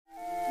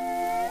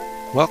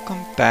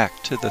Welcome back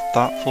to the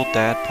Thoughtful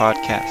Dad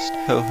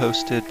podcast,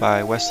 co-hosted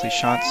by Wesley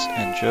Shantz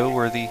and Joe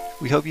Worthy.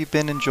 We hope you've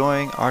been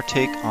enjoying our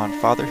take on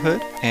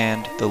fatherhood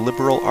and the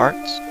liberal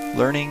arts,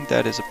 learning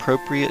that is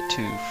appropriate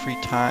to free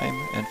time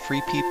and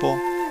free people,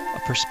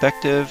 a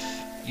perspective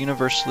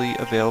universally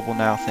available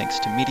now thanks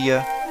to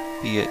media,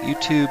 be it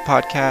YouTube,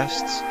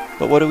 podcasts.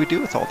 But what do we do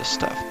with all this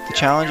stuff? The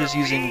challenge is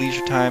using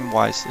leisure time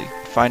wisely,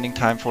 finding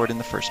time for it in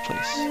the first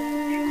place.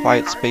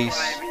 Quiet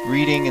space,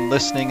 reading and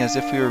listening as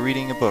if we were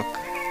reading a book,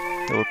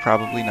 though we're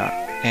probably not,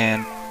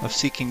 and of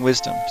seeking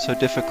wisdom, so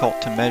difficult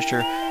to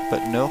measure,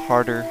 but no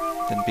harder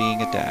than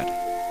being a dad.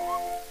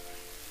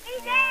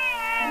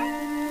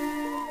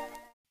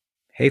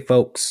 Hey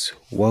folks,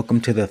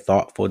 welcome to the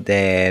Thoughtful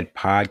Dad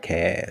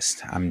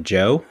podcast. I'm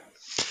Joe.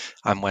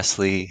 I'm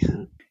Wesley.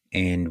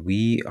 And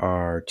we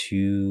are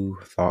two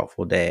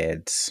thoughtful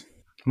dads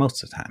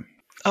most of the time.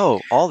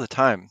 Oh, all the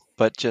time,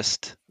 but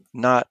just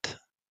not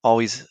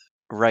always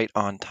right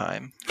on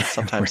time.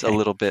 Sometimes Right. a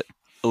little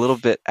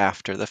bit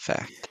after the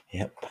fact.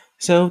 Yep.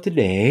 So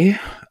today,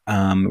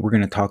 we're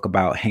going to talk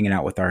about hanging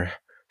out with our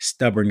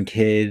stubborn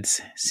kids,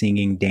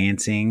 singing,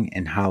 dancing,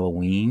 and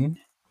Halloween.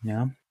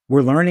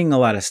 We're learning a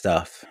lot of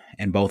stuff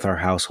in both our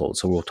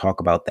households, so we'll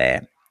talk about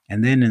that.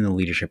 And then in the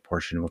leadership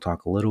portion, we'll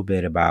talk a little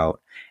bit about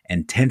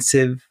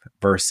intensive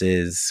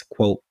versus,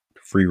 quote,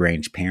 free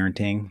range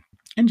parenting,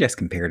 and just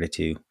compare the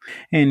two.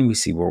 And we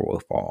see where we'll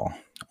fall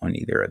on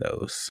either of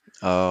those.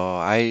 Oh,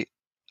 I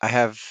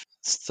have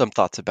some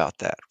thoughts about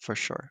that for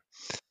sure.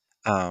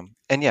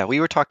 And yeah,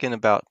 we were talking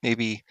about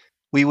maybe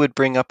we would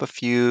bring up a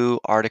few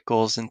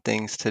articles and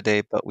things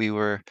today, but we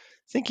were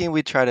thinking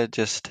we'd try to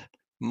just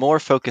more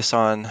focus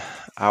on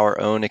our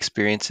own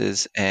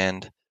experiences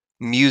and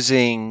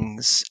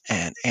musings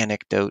and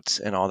anecdotes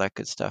and all that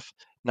good stuff.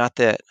 Not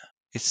that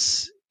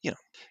it's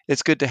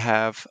good to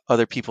have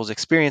other people's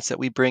experience that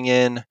we bring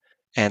in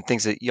and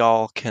things that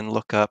y'all can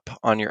look up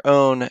on your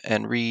own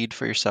and read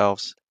for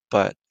yourselves.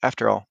 But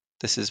after all,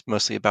 this is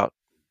mostly about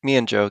me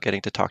and Joe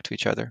getting to talk to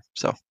each other.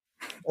 So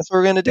that's what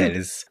we're going to do. That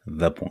is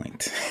the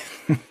point.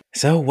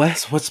 So,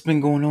 Wes, what's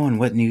been going on?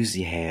 What news do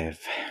you have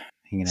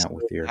hanging out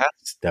with So your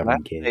last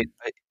stubborn night,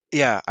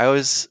 kid? I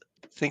was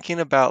thinking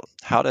about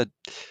how to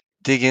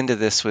dig into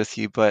this with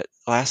you, but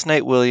last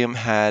night William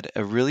had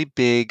a really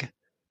big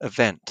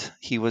event.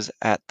 He was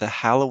at the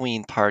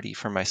Halloween party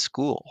for my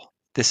school.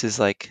 This is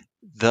like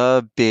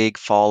the big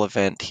fall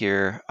event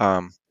here.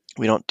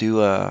 We don't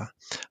do a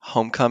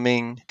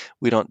homecoming.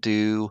 We don't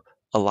do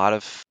a lot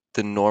of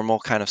the normal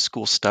kind of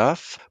school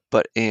stuff,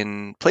 but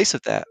in place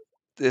of that,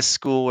 this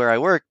school where I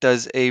work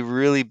does a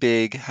really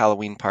big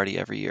Halloween party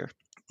every year.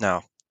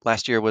 Now,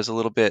 last year was a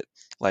little bit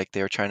like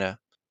they were trying to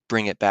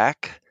bring it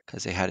back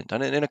because they hadn't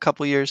done it in a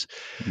couple years.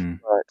 Mm.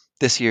 But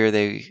this year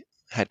they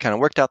had kind of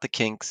worked out the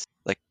kinks.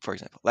 Like, for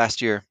example,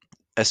 last year,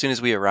 as soon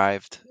as we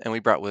arrived, and we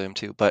brought William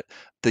too, but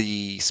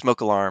the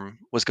smoke alarm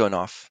was going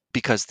off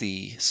because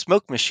the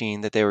smoke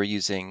machine that they were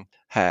using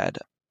had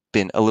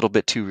been a little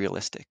bit too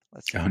realistic,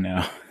 let's say. Oh,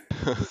 no.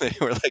 They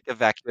were like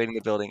evacuating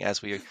the building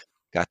as we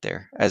got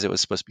there, as it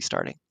was supposed to be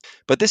starting.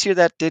 But this year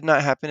that did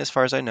not happen as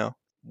far as I know.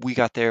 We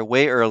got there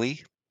way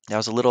early. That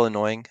was a little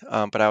annoying,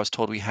 but I was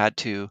told we had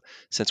to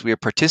since we were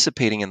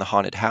participating in the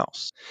haunted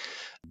house.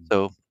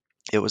 So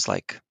it was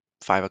like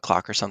 5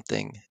 o'clock or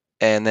something.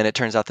 And then it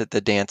turns out that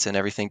the dance and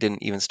everything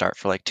didn't even start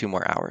for like 2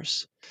 more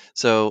hours.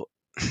 So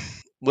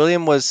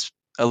William was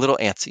a little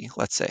antsy,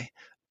 let's say.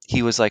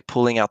 He was like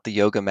pulling out the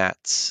yoga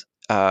mats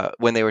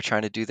when they were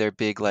trying to do their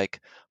big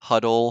like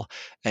huddle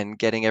and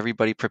getting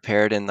everybody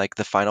prepared and like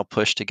the final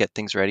push to get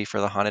things ready for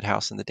the haunted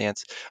house and the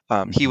dance.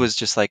 He was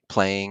just like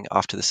playing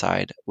off to the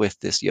side with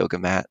this yoga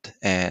mat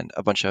and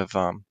a bunch of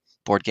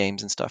board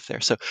games and stuff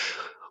there. So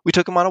we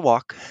took him on a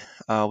walk.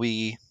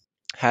 We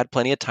had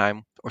plenty of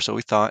time, or so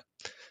we thought.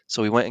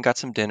 So we went and got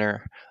some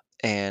dinner,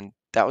 and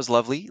that was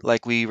lovely.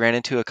 Like we ran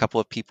into a couple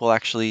of people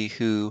actually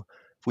who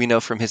we know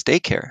from his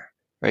daycare,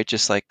 right?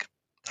 Just like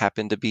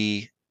happened to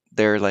be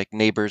their like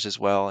neighbors as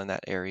well in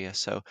that area.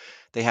 So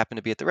they happened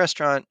to be at the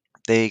restaurant.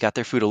 They got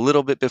their food a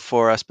little bit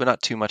before us, but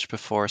not too much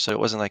before, so it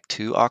wasn't like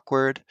too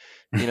awkward,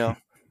 you know.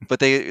 But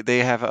they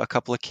have a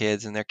couple of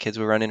kids, and their kids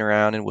were running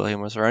around, and William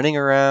was running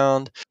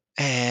around,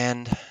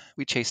 and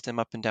we chased him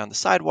up and down the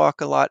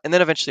sidewalk a lot. And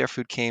then eventually our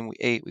food came, we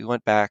ate, we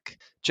went back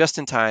just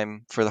in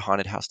time for the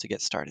haunted house to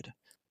get started.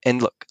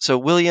 And look, so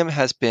William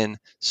has been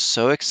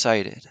so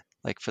excited,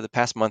 like for the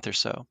past month or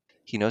so.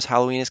 He knows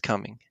Halloween is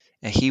coming,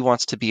 and he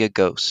wants to be a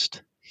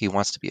ghost. He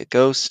wants to be a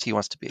ghost. He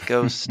wants to be a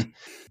ghost.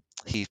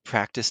 He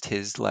practiced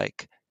his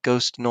like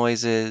ghost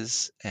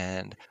noises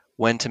and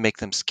when to make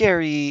them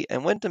scary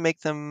and when to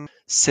make them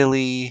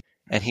silly.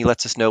 And he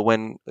lets us know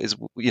when is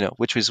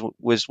which was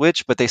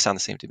which, but they sound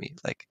the same to me.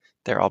 Like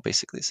they're all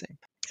basically the same.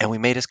 And we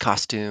made his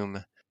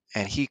costume,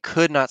 and he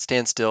could not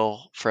stand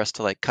still for us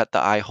to like cut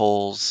the eye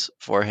holes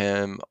for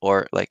him,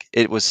 or like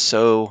it was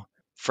so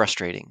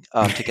frustrating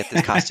to get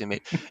this costume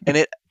made. And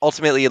it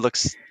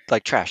looks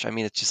like trash. I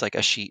mean, it's just like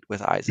a sheet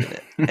with eyes in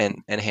it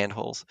and hand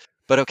holes.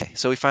 But okay,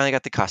 so we finally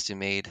got the costume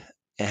made.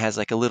 It has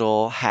like a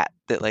little hat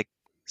that like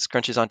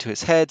scrunches onto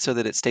his head so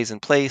that it stays in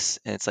place,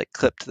 and it's like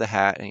clipped to the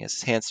hat, and he has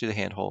his hands through the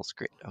handholds.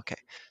 Great. Okay.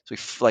 So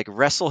we like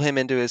wrestle him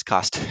into his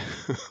costume.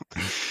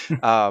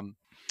 um,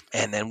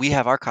 and then we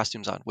have our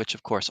costumes on, which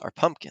of course are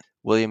pumpkin.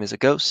 William is a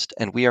ghost,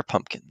 and we are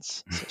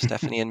pumpkins. So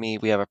Stephanie and me,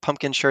 we have our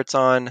pumpkin shirts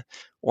on,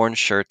 orange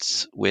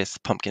shirts with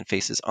pumpkin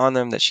faces on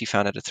them that she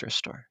found at a thrift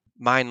store.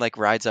 Mine like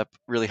rides up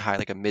really high,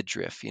 like a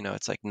midriff.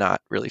 It's like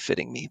not really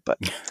fitting me,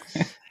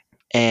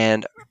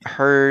 and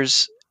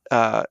hers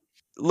uh,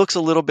 looks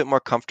a little bit more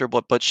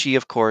comfortable, but she,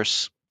 of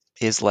course,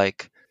 is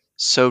like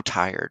so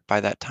tired by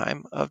that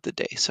time of the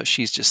day. So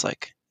she's just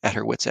like at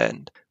her wit's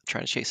end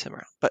trying to chase him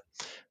around. But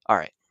all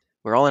right,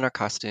 we're all in our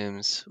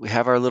costumes. We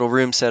have our little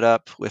room set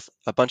up with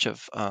a bunch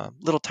of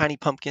little tiny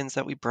pumpkins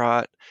that we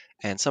brought,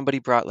 and somebody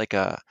brought like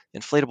a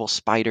inflatable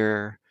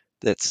spider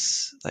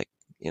that's like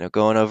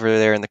going over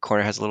there in the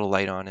corner, has a little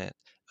light on it.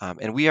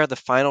 And we are the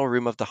final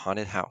room of the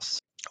haunted house.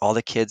 All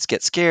the kids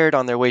get scared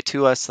on their way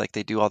to us, like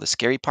they do all the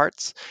scary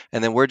parts,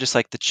 and then we're just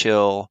like the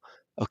chill,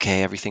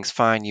 okay, everything's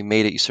fine, you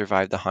made it, you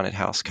survived the haunted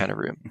house kind of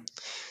room.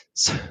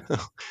 So,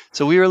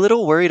 so we were a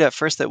little worried at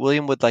first that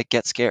William would like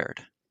get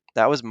scared.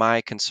 That was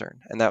my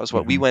concern, and that was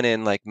what we Mhm. went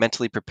in like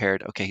mentally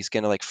prepared. Okay, he's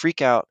gonna like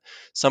freak out,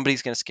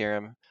 somebody's gonna scare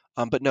him.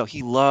 But no,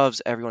 he loves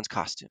everyone's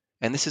costume,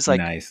 and this is like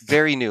Nice.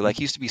 very new. Like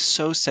he used to be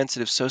so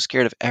sensitive, so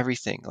scared of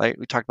everything. Like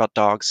we talked about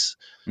dogs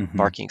Mhm.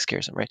 barking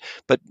scares him, right?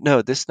 But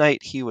no, this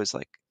night he was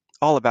like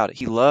all about it.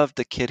 He loved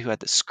the kid who had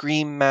the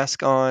scream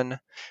mask on,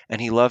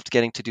 and he loved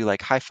getting to do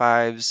like high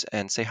fives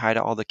and say hi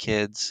to all the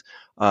kids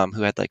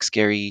who had like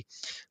scary,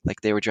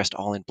 like they were dressed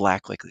all in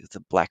black, like with a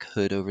black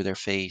hood over their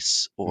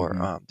face, or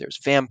Mhm. there's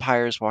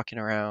vampires walking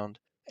around,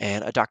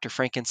 and a Dr.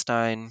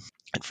 Frankenstein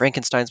and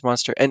Frankenstein's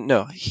monster. And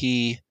no,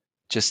 he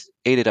just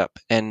ate it up,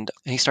 and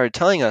he started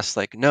telling us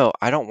like, no,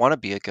 I don't want to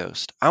be a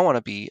ghost, I want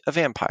to be a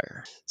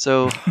vampire.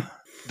 So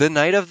the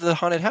night of the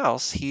haunted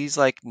house, he's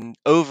like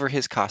over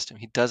his costume.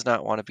 He does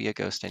not want to be a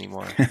ghost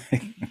anymore.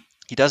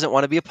 He doesn't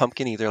want to be a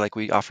pumpkin either. Like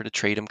we offered to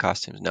trade him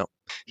costumes. No,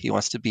 he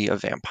wants to be a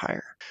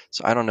vampire.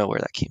 So I don't know where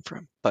that came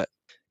from, but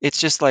it's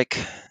just like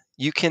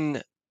you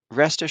can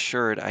rest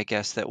assured, I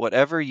guess, that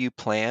whatever you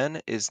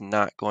plan is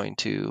not going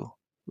to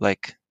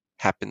like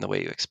happen the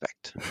way you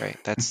expect, right?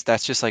 That's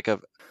just like a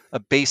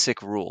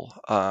basic rule,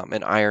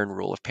 an iron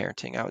rule of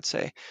parenting, I would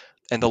say.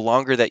 And the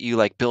longer that you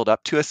like build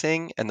up to a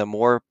thing, and the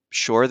more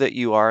sure that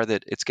you are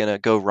that it's going to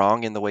go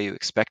wrong in the way you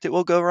expect it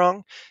will go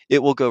wrong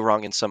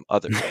in some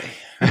other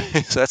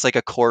way. So that's like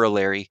a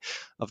corollary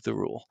of the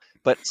rule.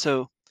 But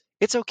so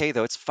it's okay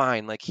though. It's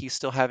fine. Like he's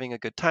still having a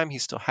good time.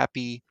 He's still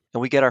happy.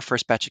 And we get our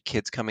first batch of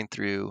kids coming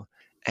through,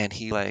 and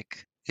he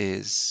like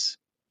is,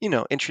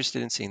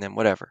 interested in seeing them,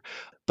 whatever.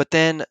 But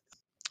then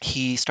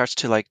he starts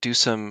to like do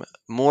some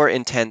more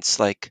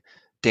intense like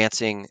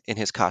dancing in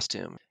his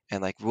costume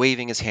and like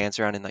waving his hands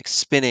around and like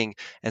spinning.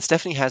 And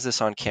Stephanie has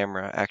this on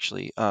camera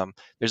actually.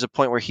 There's a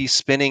point where he's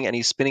spinning, and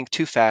he's spinning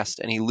too fast,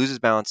 and he loses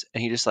balance,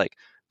 and he just like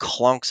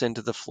clonks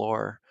into the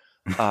floor.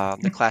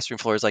 The classroom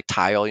floor is like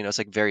tile, it's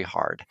like very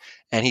hard,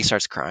 and he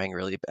starts crying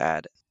really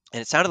bad. And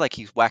it sounded like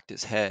he whacked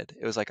his head.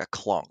 It was like a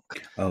clonk.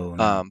 Oh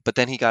no. But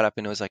then he got up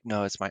and it was like,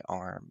 no, it's my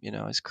arm.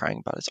 He's crying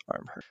about his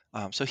arm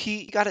hurt. So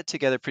he got it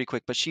together pretty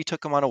quick, but she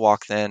took him on a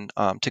walk then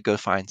to go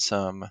find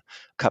some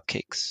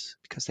cupcakes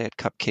because they had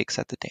cupcakes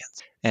at the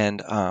dance.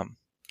 And so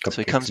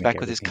he Cupcakes comes make back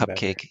with his everything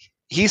better. cupcake.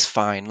 He's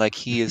fine. Like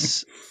he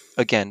is,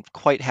 again,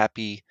 quite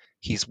happy.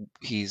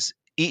 He's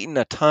eaten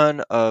a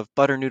ton of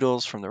butter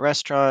noodles from the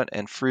restaurant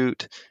and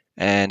fruit,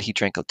 and he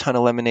drank a ton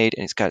of lemonade,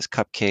 and he's got his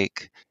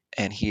cupcake,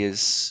 and he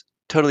is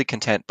totally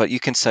content, but you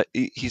can say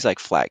he's like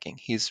flagging.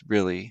 He's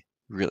really,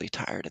 really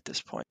tired at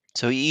this point.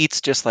 So he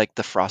eats just like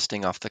the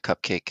frosting off the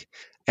cupcake,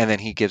 and then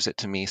he gives it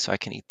to me so I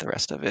can eat the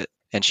rest of it.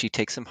 And she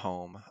takes him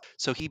home.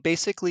 So he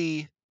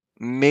basically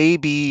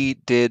maybe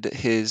did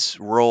his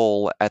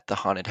role at the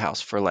haunted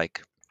house for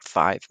like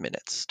 5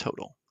 minutes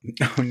total.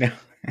 Oh no.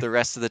 The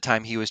rest of the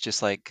time he was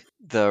just like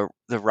the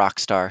rock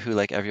star who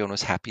like everyone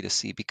was happy to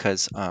see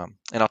because and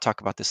I'll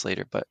talk about this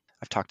later, but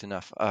I've talked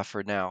enough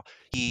for now.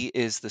 He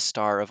is the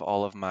star of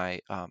all of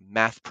my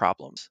math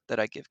problems that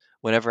I give.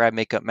 Whenever I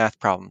make up math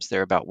problems,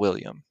 they're about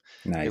William.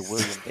 They're Nice.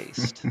 William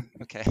based.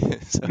 Okay.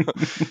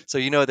 So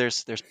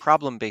there's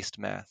problem based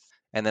math,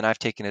 and then I've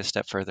taken it a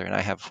step further and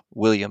I have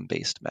William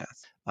based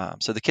math.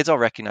 So the kids all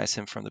recognize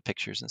him from the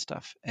pictures and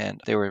stuff, and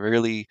they're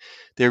really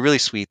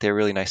sweet. They're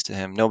really nice to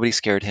him. Nobody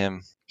scared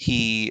him.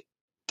 He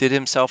did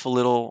himself a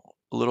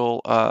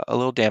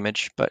little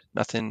damage, but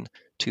nothing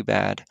too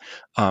bad.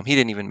 He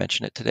didn't even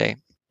mention it today.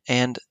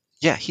 And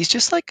yeah, he's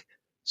just like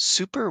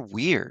super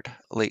weird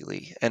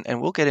lately.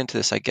 And we'll get into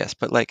this, I guess,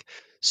 but like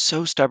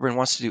so stubborn,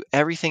 wants to do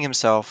everything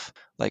himself,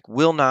 like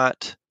will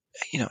not,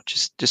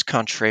 just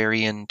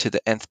contrarian to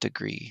the nth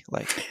degree.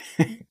 Like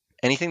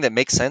anything that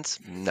makes sense,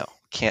 no,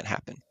 can't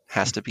happen.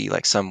 Has to be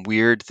like some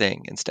weird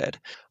thing instead.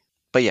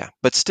 But yeah,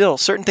 but still,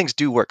 certain things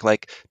do work,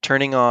 like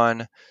turning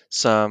on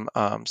some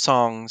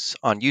songs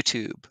on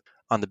YouTube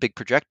on the big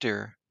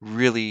projector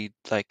really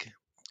like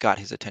got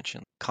his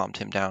attention, calmed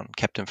him down,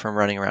 kept him from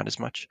running around as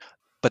much.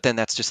 But then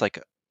that's just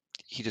like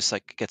he just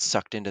like gets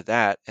sucked into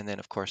that, and then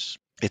of course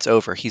it's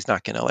over. He's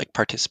not gonna like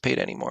participate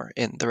anymore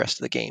in the rest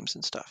of the games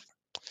and stuff.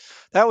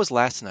 That was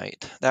last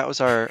night. That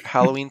was our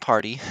Halloween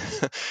party.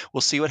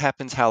 We'll see what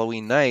happens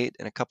Halloween night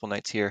in a couple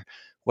nights here,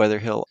 whether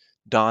he'll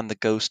don the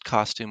ghost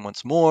costume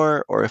once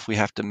more, or if we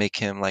have to make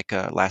him like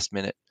a last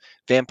minute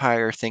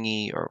vampire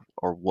thingy, or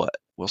what.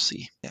 We'll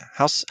see. Yeah.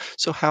 How's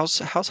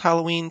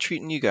Halloween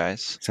treating you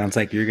guys? Sounds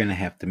like you're gonna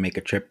have to make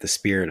a trip to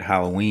Spirit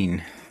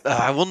Halloween.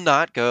 I will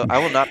not go. I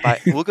will not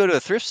buy. We'll go to a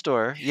thrift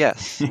store.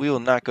 Yes, we will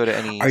not go to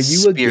any Are you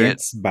spirit.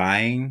 against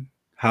buying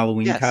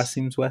Halloween Yes.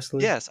 costumes,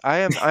 Wesley? Yes, I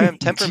am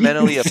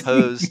temperamentally Jeez.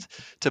 opposed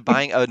to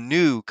buying a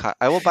new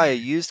I will buy a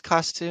used That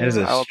is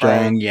costume. a I will buy a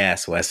strong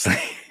yes, Wesley.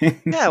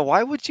 Yeah,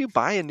 why would you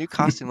buy a new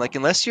costume? Like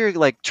unless you're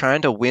like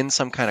trying to win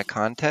some kind of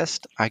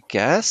contest, I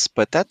guess,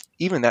 but that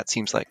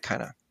seems like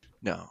kind of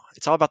no.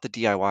 It's all about the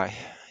DIY.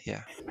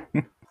 Yeah,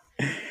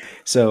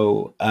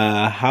 So,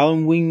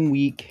 Halloween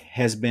week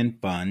has been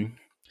fun.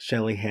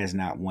 Shelly has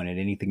not wanted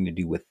anything to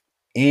do with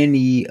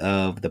any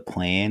of the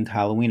planned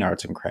Halloween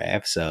arts and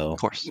crafts, of so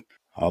course.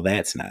 all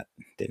that's not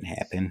didn't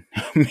happen.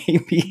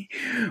 Maybe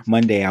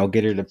Monday I'll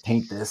get her to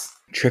paint this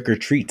trick or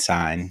treat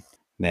sign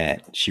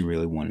that she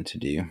really wanted to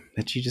do,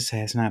 but she just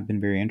has not been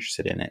very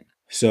interested in it.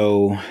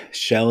 So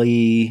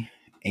Shelly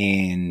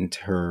and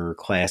her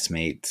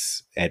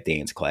classmates at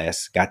dance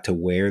class got to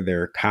wear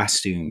their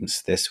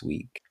costumes this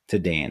week to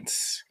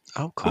dance.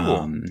 Oh, cool.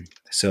 Um,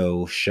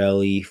 so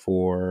Shelly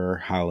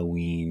for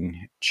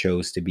Halloween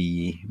chose to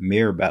be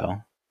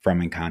Mirabelle from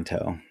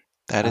Encanto.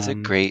 That is a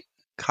Um, great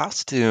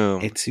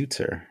costume. it suits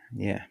her,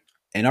 yeah.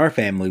 In our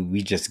family,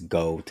 we just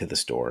go to the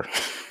store.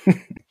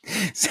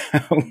 So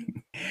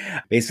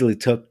basically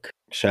took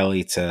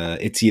Shelly to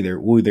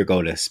we'll either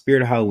go to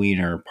Spirit Halloween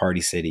or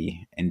Party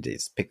City and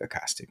just pick a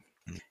costume,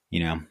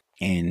 you know.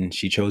 And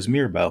she chose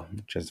Mirabelle,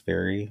 which I was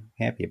very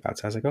happy about.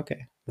 So I was like,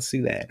 okay, let's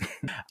do that.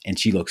 And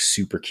she looks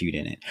super cute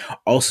in it.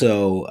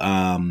 Also,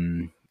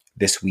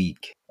 this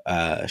week,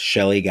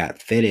 Shelly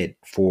got fitted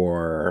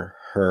for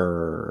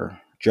her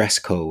dress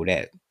code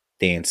at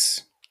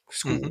dance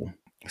Hmm. school.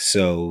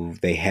 So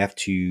they have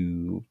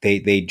to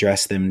they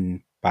dress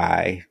them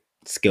by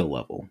skill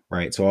level,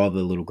 right? So all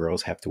the little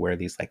girls have to wear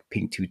these like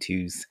pink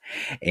tutus,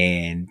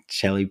 and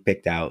Shelly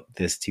picked out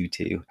this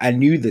tutu. I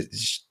knew that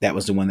that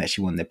was the one that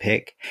she wanted to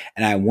pick,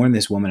 and I warned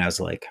this woman. I was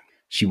like,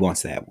 she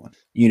wants that one,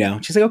 you know.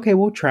 She's like, okay,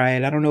 we'll try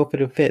it. I don't know if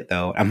it'll fit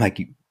though. I'm like,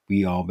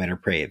 we all better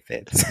pray it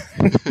fits.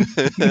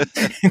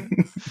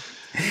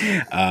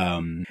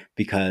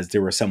 Because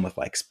there were some with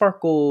like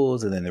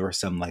sparkles, and then there were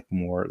some like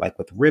more like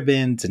with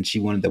ribbons, and she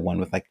wanted the one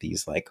with like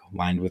these like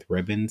lined with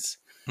ribbons.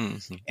 Hmm.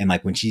 And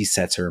like when she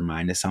sets her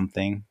mind to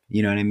something,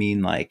 you know what I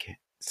mean? Like,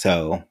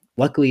 so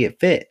luckily it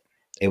fit.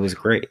 It was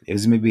great. It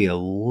was maybe a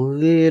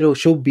little,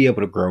 she'll be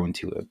able to grow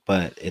into it,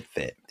 but it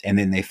fit. And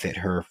then they fit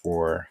her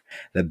for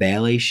the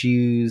ballet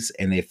shoes,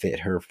 and they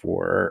fit her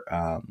for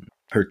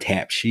her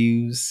tap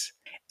shoes.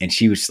 And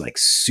she was like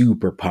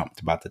super pumped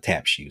about the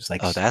tap shoes.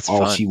 Like Oh, that's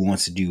all fun. she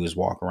wants to do is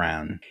walk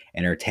around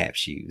in her tap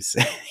shoes.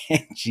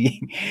 And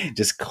she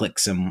just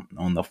clicks them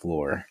on the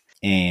floor.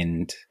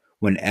 And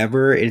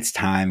whenever it's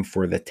time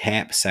for the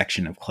tap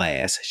section of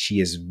class, she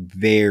is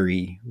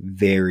very,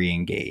 very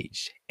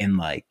engaged. And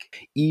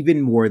like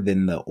even more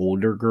than the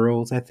older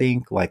girls, I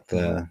think, like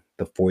Mhm.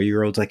 the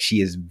 4-year-olds, like she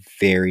is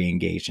very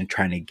engaged and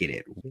trying to get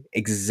it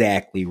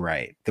exactly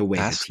right the way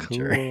the That's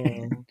teacher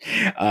cool.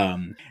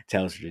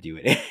 tells her to do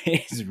it.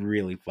 It's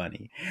really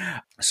funny.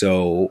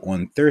 So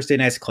on Thursday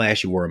night's class,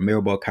 she wore a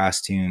Mirabelle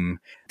costume.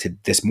 To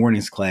this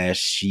morning's class,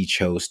 she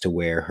chose to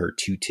wear her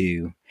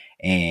tutu,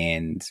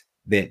 and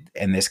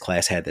this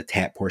class had the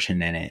tap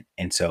portion in it,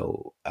 and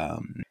so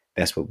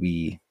that's what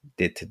we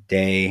did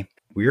today.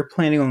 We're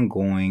planning on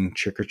going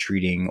trick or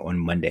treating on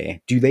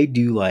Monday. Do they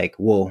do like,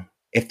 well,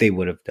 if they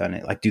would have done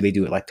it, like, do they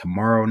do it like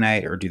tomorrow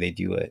night, or do they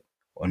do it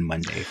on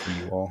Monday for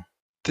you all?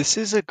 This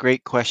is a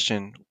great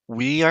question.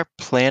 We are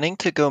planning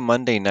to go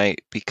Monday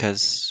night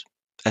because,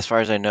 as far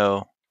as I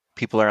know,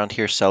 people around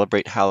here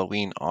celebrate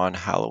Halloween on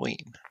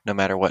Halloween, no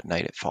matter what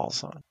night it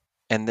falls on.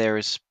 And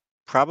there's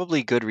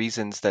probably good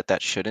reasons that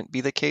that shouldn't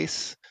be the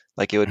case.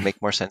 Like it would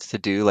make more sense to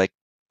do like,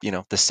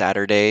 the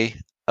Saturday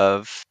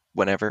of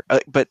whenever.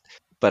 But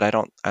I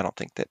don't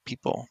think that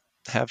people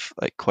have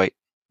like quite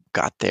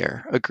got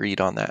there,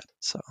 agreed on that.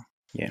 So,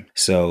 Yeah.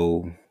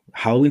 So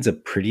Halloween's a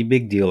pretty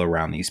big deal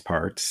around these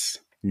parts.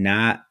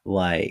 Not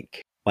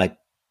like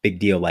big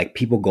deal like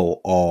people go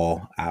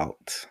all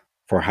out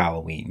for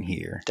Halloween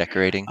here.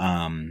 decorating.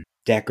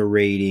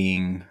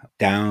 Decorating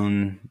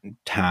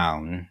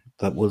downtown,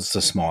 that was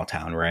a small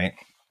town, right?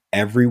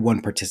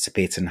 Everyone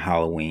participates in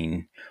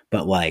Halloween,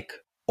 but like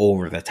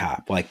over the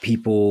top. Like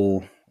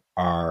people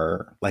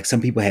are like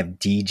some people have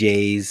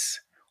DJs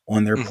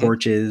on their Hmm.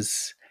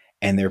 porches,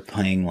 and they're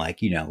playing like,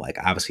 like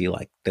obviously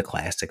like the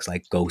classics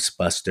like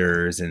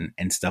Ghostbusters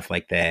and stuff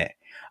like that.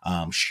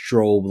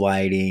 Strobe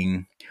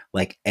lighting,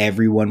 like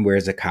everyone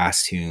wears a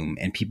costume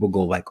and people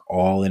go like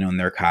all in on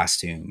their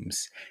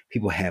costumes.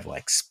 People have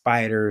like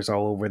spiders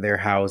all over their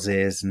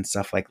houses and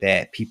stuff like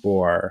that. People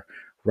are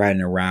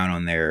riding around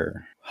on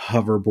their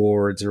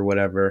hoverboards or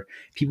whatever.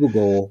 People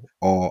go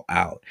all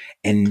out.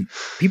 And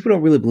people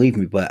don't really believe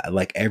me, but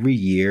like every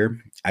year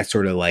I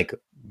sort of like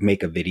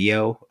make a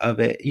video of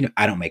it. You know,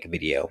 I don't make a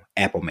video.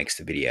 Apple makes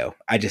the video.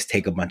 I just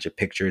take a bunch of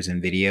pictures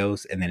and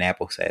videos and then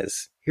Apple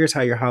says, "Here's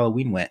how your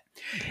Halloween went."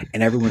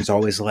 And everyone's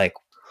always like,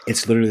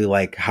 it's literally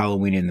like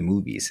Halloween in the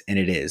movies, and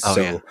it is. Oh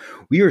yeah. So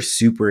we were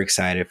super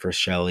excited for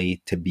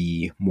Shelly to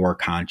be more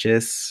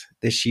conscious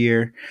this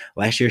year.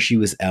 Last year she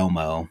was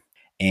Elmo,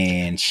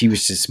 and she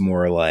was just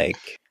more like,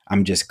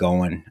 I'm just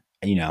going,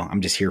 you know, I'm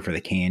just here for the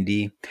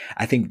candy.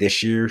 I think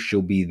this year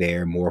she'll be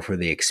there more for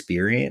the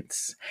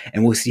experience,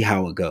 and we'll see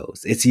how it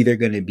goes. It's either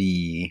going to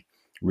be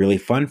really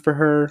fun for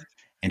her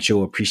and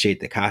she'll appreciate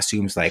the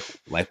costumes like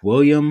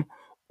William,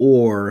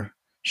 or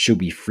she'll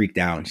be freaked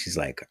out and she's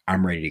like,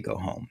 I'm ready to go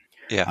home.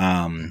 Yeah.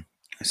 Um,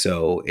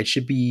 so it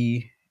should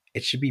be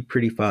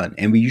pretty fun.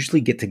 And we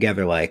usually get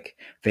together, like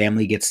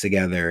family gets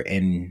together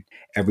and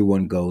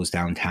everyone goes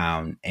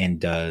downtown and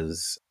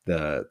does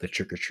the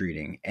trick or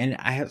treating. And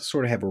I have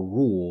sort of have a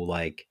rule,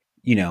 like,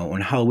 you know,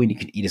 on Halloween you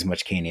can eat as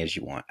much candy as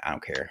you want. I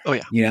don't care. Oh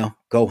yeah. You know,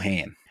 go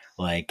ham.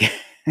 Like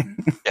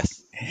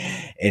Yes.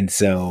 and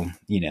so,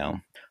 you know,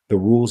 the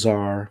rules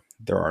are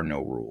there are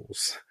no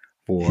rules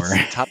for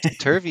It's topsy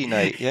turvy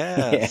night.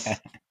 yeah, Yes.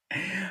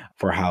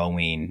 for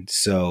Halloween.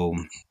 So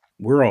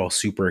we're all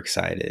super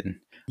excited.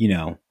 You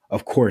know,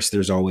 of course,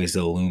 there's always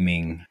the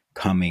looming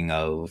coming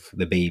of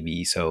the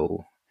baby.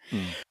 So,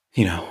 Mm.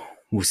 you know,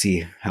 we'll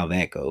see how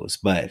that goes.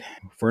 But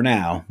for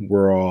now,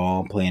 we're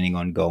all planning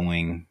on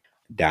going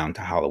down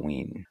to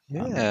Halloween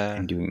Yeah.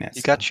 and doing that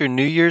You stuff. got your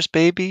New Year's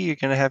baby. You're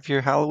gonna have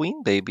your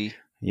Halloween baby.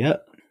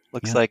 Yep.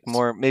 Looks Yep.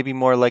 like maybe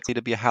more likely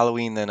to be a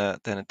Halloween than a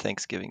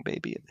Thanksgiving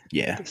baby at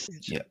Yeah. this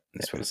stage. Yep.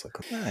 That's what Yeah. it's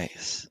like.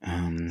 Nice.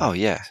 Um, Oh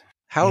yeah. yeah. So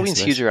Halloween's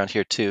huge that's, around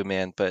here too,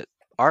 man, but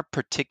our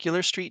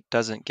particular street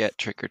doesn't get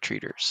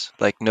trick-or-treaters.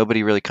 Like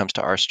nobody really comes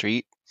to our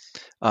street.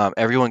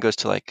 Everyone goes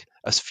to like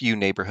a few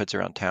neighborhoods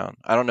around town.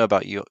 I don't know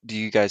about you. Do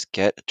you guys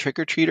get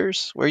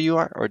trick-or-treaters where you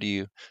are? Or do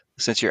you,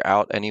 since you're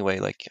out anyway,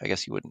 like I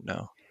guess you wouldn't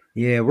know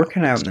yeah, we're about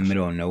kind of that out in the stuff.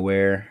 middle of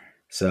nowhere.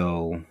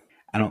 So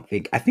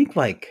I think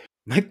like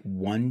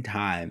one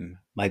time,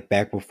 like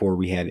back before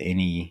we had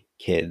any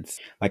kids,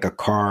 like a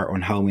car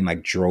on Halloween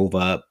like drove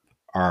up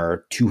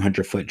our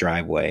 200-foot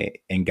driveway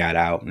and got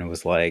out and it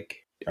was like,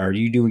 "Are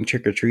you doing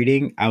trick or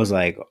treating?" I was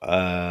like,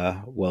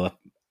 well,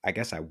 I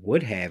guess I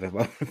would have if I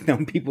would have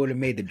known people would have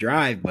made the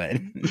drive,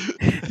 but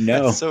That's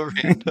no." so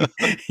random.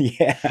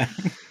 Yeah.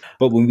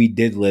 But when we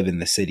did live in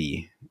the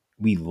city,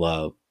 we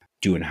loved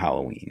doing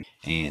Halloween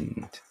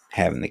and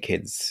having the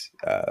kids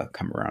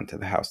come around to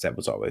the house. That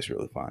was always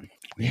really fun.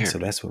 Yeah, so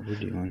Weird. that's what we're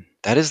doing.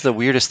 That is the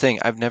weirdest thing.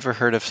 I've never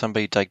heard of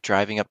somebody like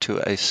driving up to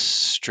a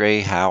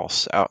stray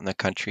house out in the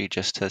country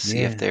just to see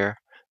if Yeah.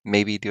 they're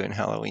maybe doing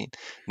Halloween.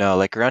 No,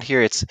 like around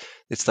here it's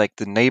like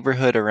the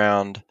neighborhood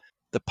around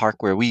the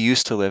park where we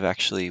used to live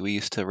actually. We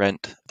used to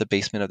rent the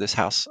basement of this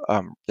house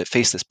that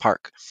faced this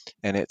park.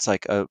 And it's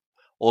like a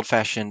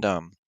old-fashioned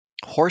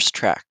horse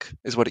track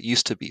is what it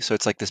used to be. So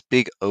it's like this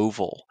big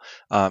oval.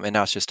 And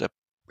now it's just a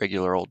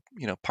regular old,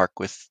 park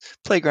with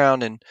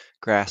playground and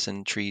grass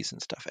and trees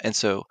and stuff. And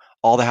so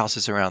all the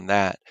houses around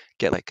that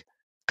get like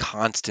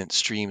constant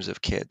streams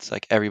of kids.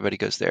 Like everybody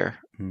goes there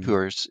who Mm,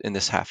 are in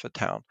this half of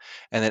town,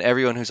 and then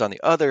everyone who's on the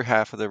other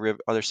half of the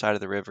other side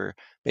of the river,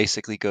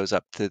 basically goes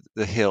up to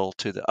the hill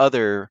to the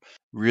other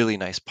really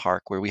nice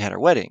park where we had our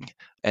wedding,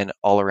 and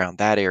all around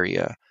that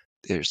area,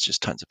 there's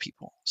just tons of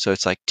people. So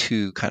it's like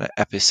two kind of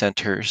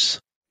epicenters,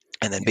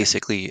 and then yeah.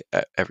 basically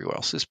everywhere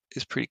else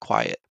is pretty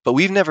quiet. But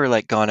we've never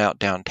like gone out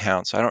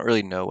downtown, so I don't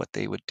really know what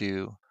they would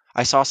do.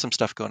 I saw some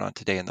stuff going on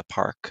today in the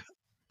park,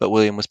 but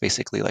William was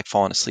basically like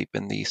falling asleep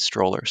in the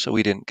stroller, so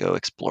we didn't go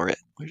explore it.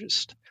 We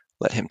just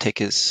let him take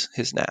his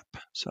nap.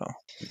 So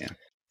Yeah.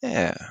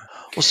 yeah.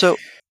 Well, so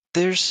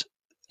there's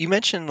you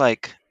mentioned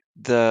like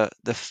the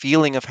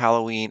feeling of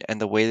Halloween and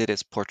the way that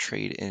it's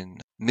portrayed in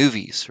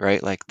movies,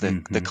 right? Like the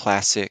Hmm.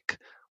 classic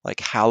like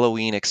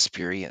Halloween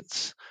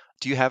experience.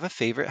 Do you have a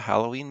favorite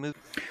Halloween movie?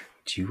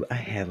 Do I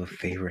have a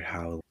favorite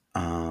Halloween?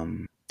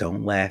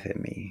 Don't laugh at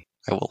me.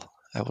 I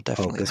will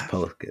definitely Hocus laugh.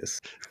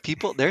 Pocus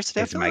People, there's is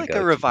my definitely like a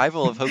go-to.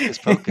 revival of Hocus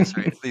Pocus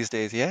right these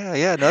days. Yeah,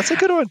 yeah, no, that's a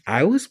good one.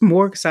 I was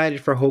more excited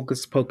for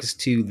Hocus Pocus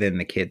 2 than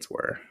the kids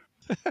were.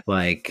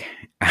 Like,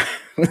 I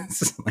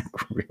was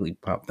like really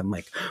pumped. I'm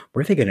like,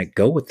 where are they gonna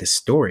go with this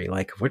story?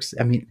 Like,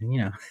 I mean,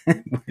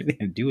 what are they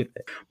gonna do with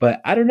it?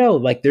 But I don't know.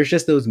 Like, there's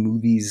just those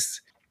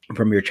movies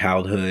from your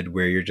childhood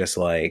where you're just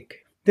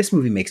like, this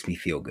movie makes me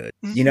feel good.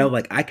 Hmm.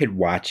 Like I could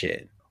watch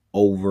it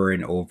over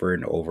and over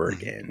and over Hmm.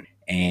 again.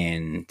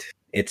 And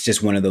it's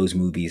just one of those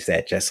movies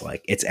that just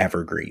like it's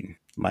evergreen.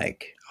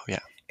 Like Oh yeah.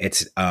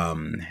 it's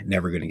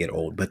never going to get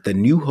old. But the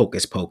new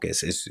Hocus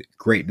Pocus is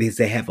great because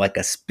they have like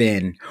a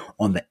spin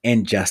on the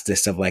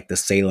injustice of like the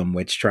Salem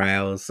witch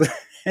trials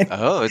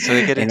Oh, so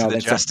they get and into all the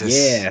that stuff.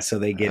 justice. Yeah, so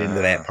they get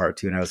into that Uh, part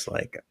too, and I was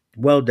like,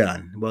 well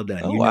done, well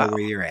done. oh You know wow. where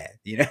you're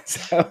at,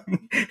 so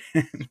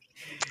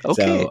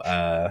Okay.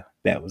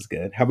 that was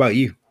good. How about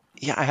you?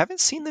 Yeah, I haven't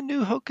seen the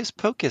new Hocus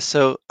Pocus,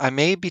 so I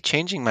may be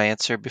changing my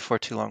answer before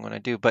too long when I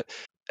do. But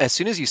as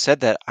soon as you said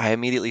that, I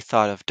immediately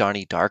thought of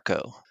Donnie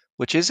Darko,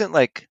 which isn't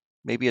like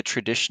maybe a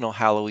traditional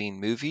Halloween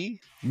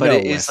movie, but No,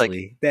 it is like,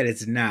 Wesley, that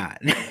is not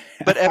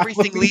but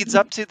everything leads Halloween.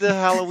 up to the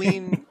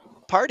Halloween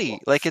party.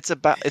 Like it's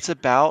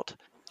about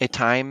a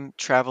time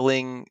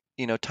traveling,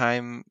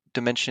 time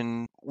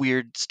dimension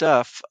weird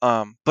stuff.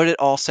 But it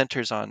all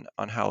centers on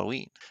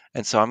Halloween.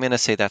 And so I'm gonna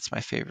say that's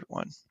my favorite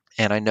one.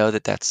 And I know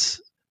that that's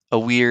a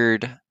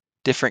weird,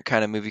 different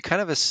kind of movie.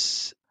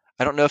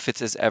 I don't know if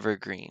it's as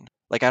evergreen.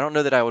 Like I don't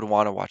know that I would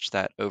want to watch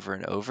that over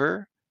and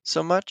over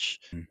so much.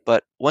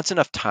 But once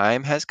enough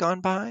time has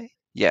gone by,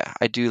 yeah,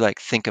 I do like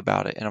think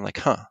about it and I'm like,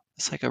 huh,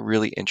 it's like a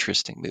really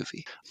interesting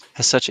movie.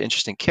 Has such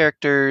interesting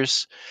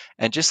characters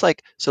and just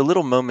like so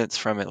little moments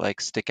from it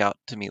like stick out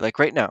to me. Like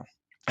right now,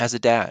 as a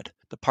dad,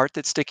 the part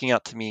that's sticking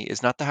out to me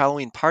is not the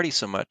Halloween party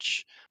so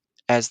much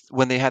as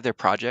when they have their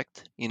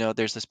project.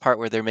 There's this part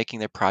where they're making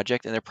their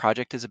project, and their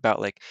project is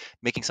about like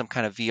making some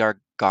kind of VR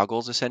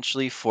goggles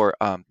essentially for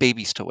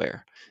babies to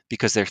wear.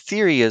 Because their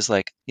theory is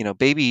like,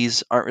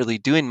 babies aren't really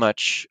doing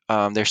much.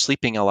 They're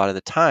sleeping a lot of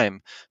the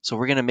time. So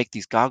we're going to make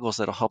these goggles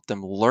that'll help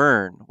them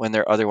learn when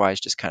they're otherwise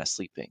just kind of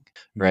sleeping,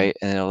 Mhm. right?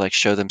 And it'll like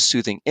show them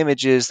soothing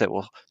images that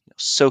will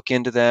soak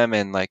into them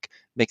and like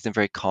make them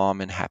very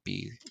calm and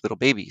happy little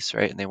babies,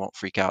 right? And they won't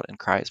freak out and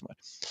cry as much.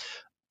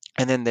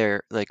 And then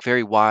their like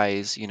very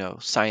wise,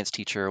 science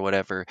teacher or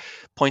whatever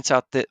points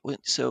out that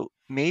so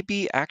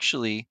maybe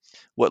actually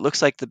what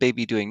looks like the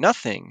baby doing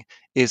nothing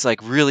is like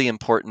really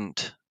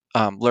important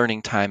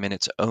learning time in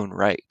its own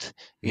right.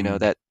 Mhm.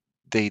 That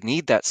they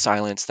need that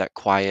silence, that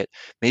quiet.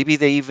 Maybe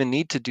they even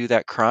need to do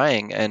that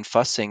crying and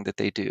fussing that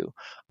they do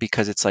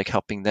because it's like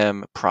helping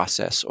them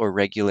process or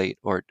regulate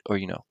or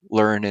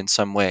learn in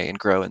some way and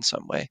grow in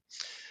some way.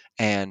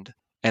 And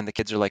and the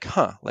kids are like,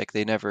 huh, like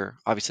they never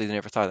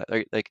thought of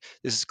that. Like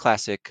this is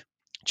classic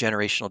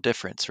generational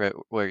difference, right?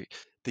 Where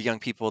the young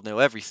people know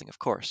everything, of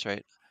course,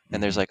 right?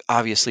 And there's Mhm. like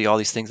obviously all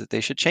these things that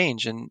they should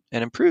change and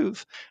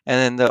improve. And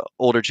then the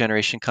older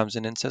generation comes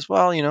in and says,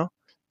 well,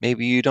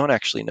 maybe you don't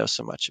actually know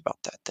so much about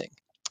that thing.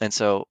 And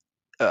so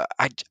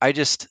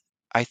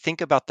I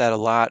think about that a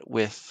lot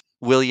with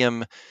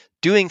William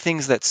doing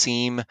things that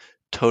seem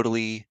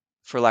totally,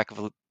 for lack of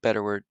a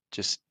better word,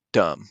 just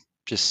dumb,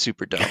 just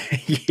super dumb.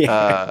 Yeah.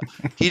 uh,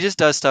 he just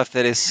does stuff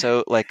that is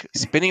so like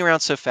spinning around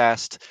so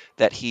fast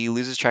that he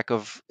loses track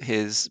of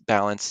his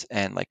balance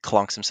and like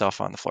clonks himself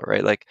on the floor,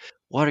 right? Like,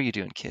 what are you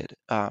doing, kid?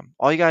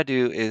 All you gotta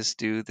do is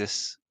do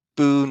this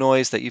boo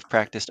noise that you've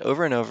practiced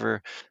over and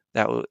over.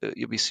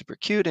 You'll be super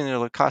cute and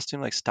it'll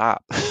costume like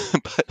stop.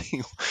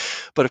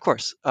 But of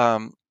course,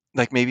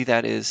 like maybe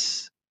that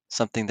is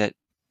something that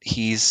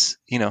he's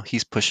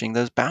pushing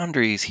those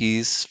boundaries.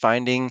 He's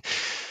finding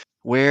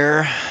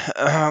where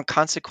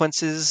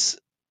consequences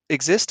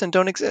exist and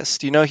don't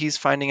exist. He's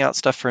finding out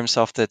stuff for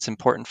himself that's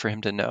important for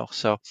him to know.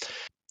 So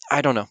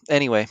I don't know.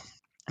 Anyway,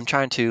 I'm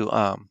trying to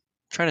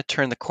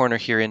turn the corner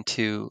here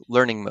into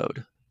learning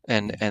mode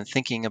and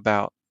thinking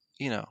about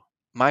you know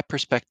my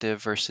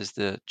perspective versus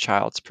the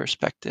child's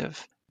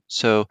perspective.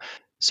 So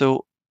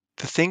so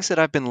the things that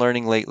I've been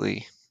learning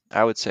lately,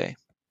 I would say,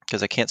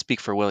 because I can't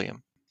speak for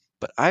William,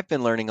 but I've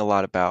been learning a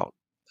lot about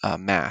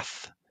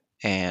math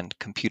and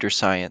computer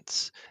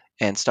science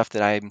and stuff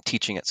that I'm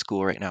teaching at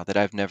school right now that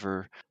I've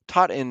never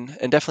taught in,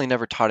 and definitely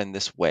never taught in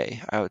this way.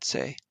 I would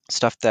say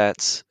stuff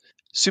that's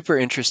super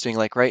interesting.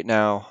 Like right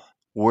now,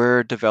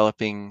 we're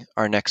developing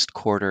our next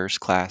quarters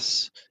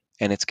class,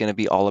 and it's going to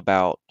be all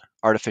about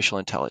artificial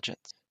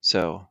intelligence.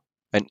 So,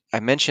 and I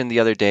mentioned the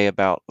other day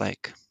about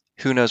like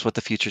who knows what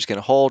the future is going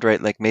to hold,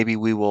 right? Like maybe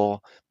we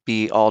will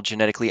be all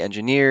genetically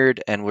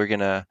engineered, and we're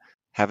going to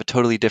have a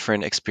totally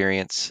different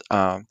experience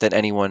than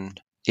anyone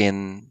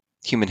in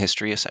human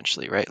history,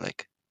 essentially, right?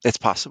 Like it's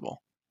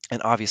possible.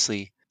 And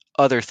obviously,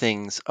 other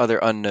things, other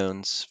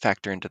unknowns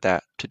factor into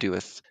that to do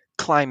with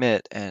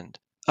climate and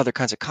other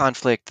kinds of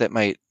conflict that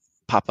might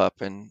pop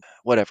up and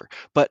whatever.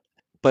 But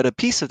a big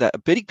piece of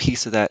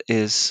that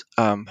is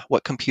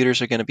what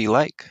computers are going to be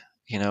like.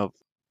 You know,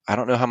 I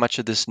don't know how much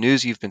of this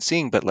news you've been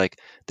seeing, but like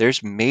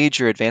there's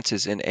major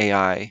advances in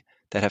AI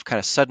that have kind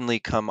of suddenly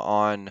come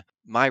on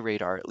my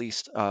radar, at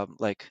least.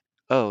 Like,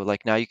 oh,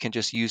 like now you can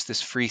just use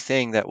this free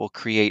thing that will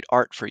create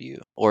art for you,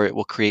 or it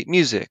will create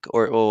music,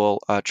 or it will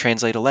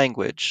translate a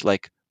language,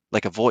 like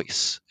a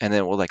voice, and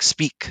then it will like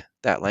speak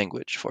that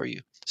language for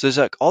you. So there's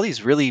like all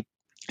these really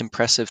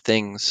impressive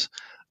things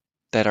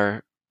that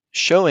are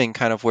showing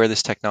kind of where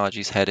this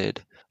technology is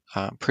headed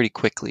pretty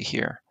quickly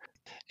here.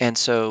 And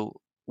so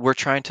we're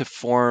trying to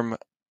form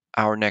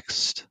our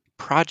next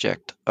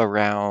project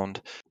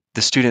around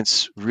the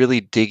students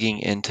really digging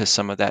into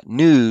some of that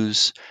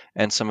news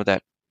and some of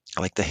that,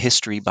 like the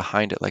history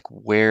behind it, like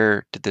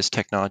where did this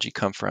technology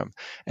come from,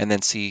 and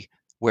then see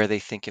where they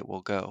think it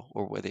will go,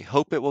 or where they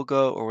hope it will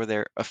go, or where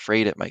they're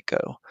afraid it might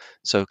go.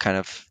 So kind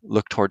of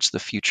look towards the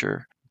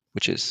future,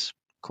 which is,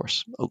 of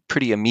course,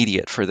 pretty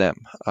immediate for them,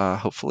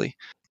 hopefully.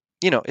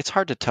 It's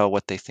hard to tell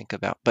what they think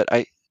about, but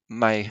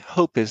my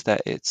hope is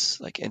that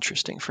it's like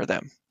interesting for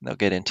them. They'll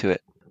get into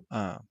it.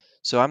 Um,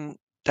 so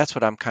that's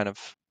what I'm kind of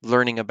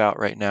learning about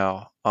right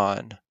now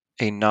on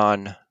a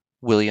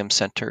non-William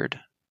centered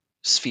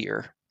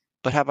sphere.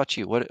 But how about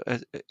you? What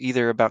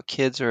either about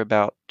kids or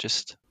about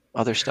just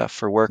other stuff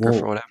for work or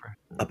for Well, whatever?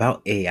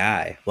 about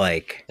AI,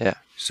 like, Yeah.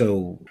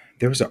 so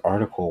there was an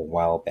article a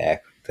while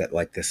back that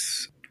like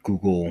this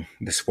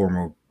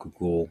former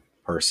Google Yeah.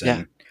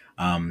 person,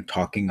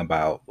 talking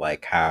about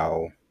like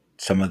how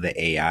some of the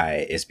AI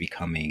is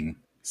becoming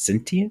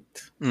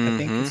sentient, I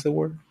think Mm-hmm. is the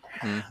word.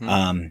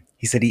 Mm-hmm.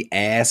 He said he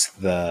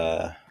asked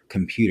the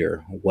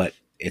computer what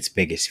its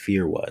biggest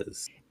fear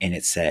was, and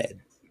it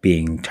said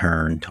being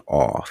turned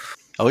off.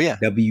 Oh yeah.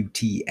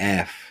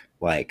 WTF?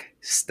 Like,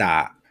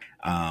 stop.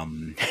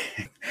 Um,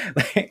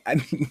 like, I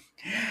mean,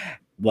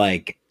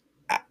 like,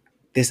 I,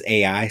 this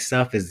AI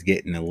stuff is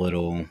getting a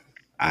little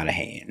out of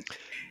hand.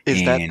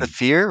 Is that the And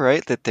fear,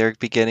 right? That they're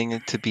beginning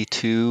to be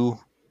too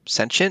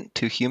sentient,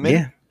 too human?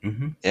 yeah,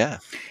 hmm Yeah.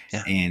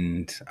 Yeah.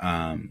 and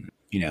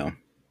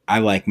I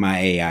like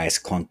my AIs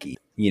clunky.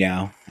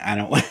 I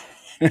don't want,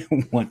 I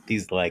don't want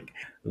these like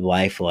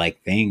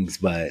lifelike things,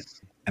 but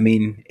I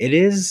mean, it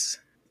is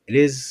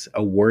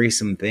a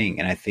worrisome thing,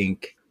 and I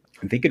think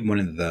in one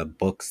of the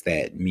books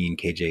that me and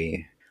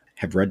KJ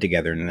have read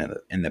together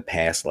in the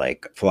past,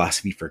 like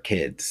Philosophy for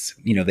Kids,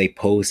 they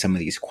pose some of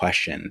these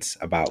questions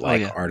about Oh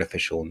like yeah.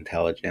 artificial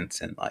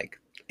intelligence and like,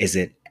 is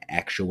it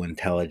actual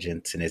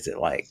intelligence, and is it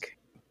like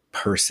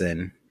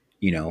person,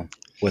 you know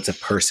what's a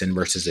person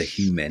versus a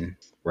human,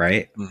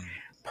 right? Mm.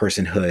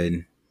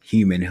 Personhood,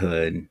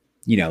 humanhood,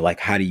 like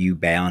how do you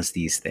balance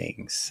these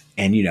things?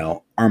 And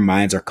our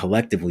minds are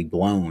collectively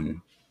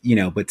blown,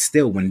 but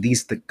still when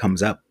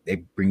comes up,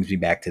 it brings me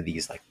back to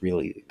these like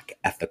really like,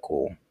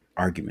 ethical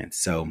arguments.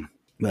 So,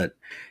 but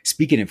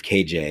speaking of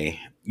KJ,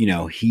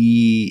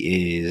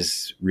 he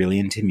is really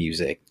into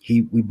music.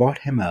 We bought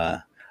him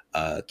a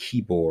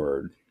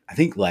keyboard, I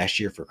think last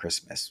year for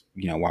Christmas,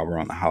 while we're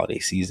on the holiday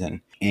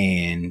season.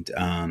 And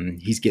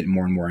he's getting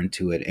more and more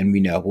into it. And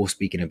well,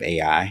 speaking of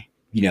AI,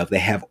 they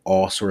have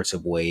all sorts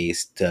of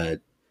ways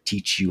to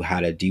teach you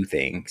how to do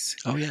things.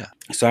 Oh yeah.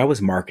 So I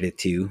was marketed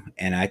to,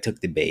 and I took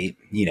the bait,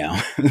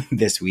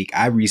 this week.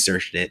 I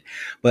researched it,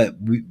 but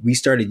we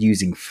started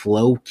using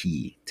Flow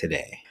Key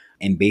today.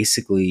 And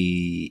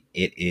basically,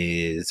 it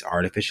is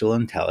artificial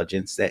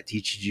intelligence that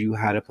teaches you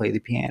how to play the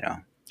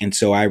piano. And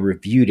so I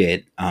reviewed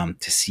it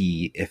to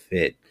see if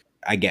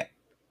I get,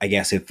 I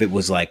guess, if it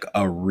was like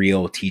a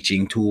real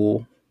teaching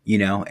tool,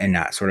 and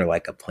not sort of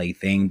like a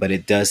plaything. But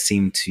it does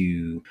seem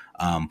to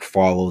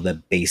follow the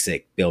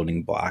basic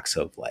building blocks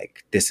of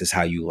like, this is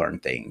how you learn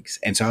things.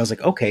 And so I was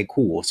like, okay,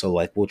 cool. So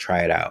like, we'll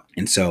try it out.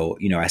 And so,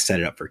 I set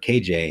it up for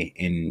KJ,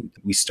 and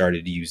we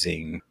started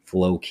using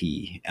Flow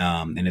Key.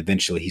 And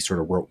eventually he sort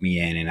of wrote me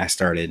in, and I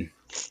started,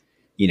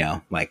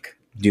 like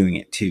doing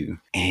it too.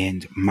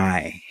 And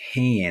my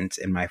hands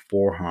and my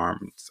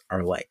forearms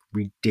are like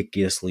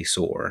ridiculously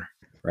sore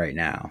right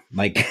now.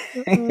 Like,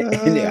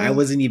 and I Uh,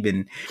 wasn't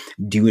even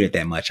doing it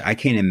that much. I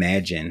can't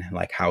imagine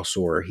like how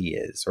sore he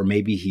is, or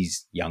maybe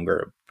he's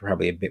younger,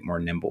 probably a bit more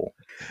nimble.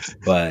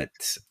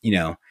 But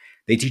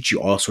they teach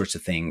you all sorts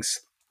of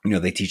things.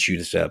 They teach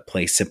you to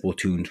play simple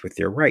tunes with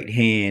your right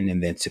hand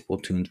and then simple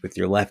tunes with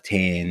your left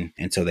hand.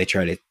 And so they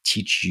try to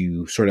teach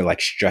you sort of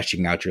like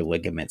stretching out your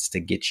ligaments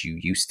to get you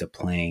used to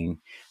playing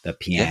the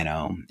yeah.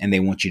 piano. And they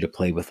want you to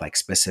play with like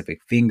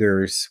specific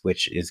fingers,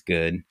 which is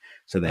good,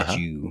 so that Uh-huh.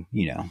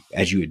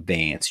 as you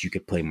advance, you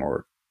could play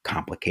more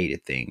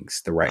complicated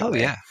things the right Oh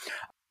way. yeah.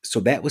 So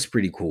that was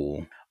pretty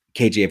cool.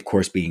 KJ, of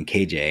course, being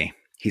KJ,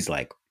 he's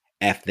like,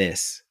 F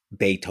this,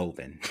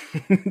 Beethoven.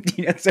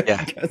 So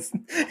Yeah. he goes,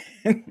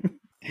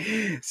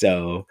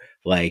 so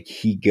like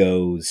he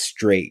goes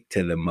straight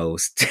to the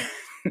most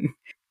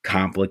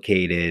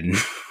complicated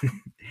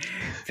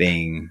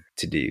thing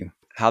to do.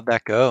 How'd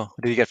that go?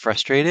 Did he get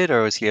frustrated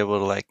or was he able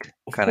to like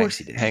Of kind of course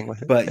he did. hang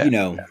with it? But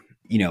Yeah.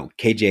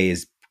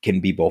 KJ can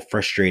be both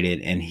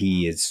frustrated, and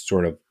he is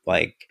sort of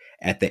like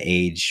at the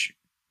age,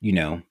 you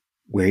know,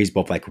 where he's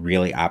both like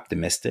really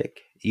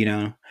optimistic.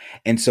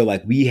 And so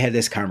like we had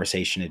this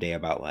conversation today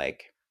about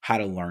like how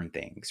to learn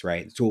things,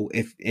 right? So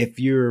if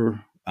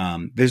you're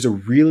there's a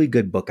really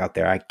good book out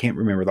there. I can't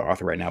remember the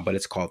author right now, but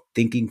it's called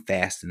Thinking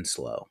Fast and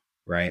Slow,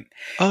 right?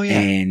 Oh yeah.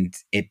 And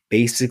it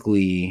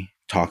basically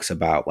talks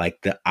about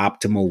like the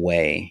optimal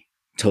way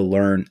to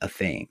learn a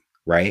thing,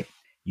 right?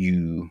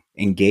 You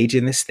engage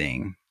in this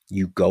thing,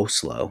 you go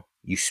slow,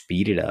 you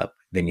speed it up,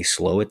 then you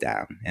slow it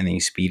down, and then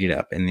you speed it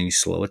up, and then you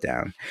slow it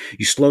down.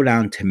 You slow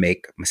down to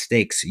make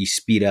mistakes, you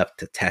speed up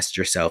to test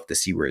yourself to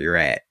see where you're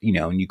at,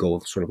 and you go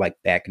sort of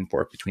like back and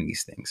forth between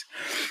these things.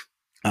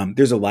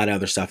 There's a lot of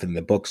other stuff in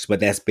the books, but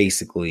that's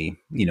basically,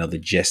 the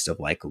gist of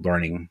like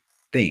learning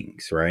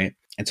things, right?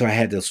 And so I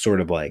had to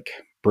sort of like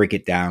break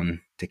it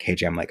down to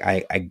KJ. I'm like, I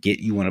get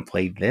you want to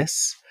play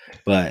this,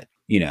 but,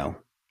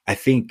 I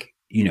think,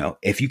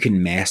 if you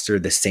can master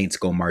the Saints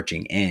Go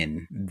Marching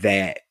In,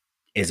 that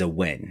is a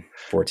win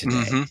for today,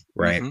 Mm-hmm.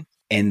 right? Mm-hmm.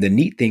 And the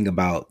neat thing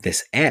about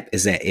this app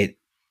is that it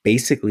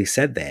basically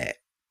said that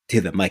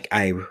to them. Like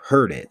I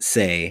heard it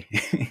say,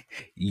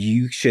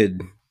 you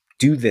should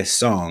do this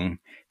song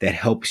that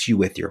helps you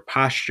with your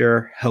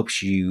posture,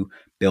 helps you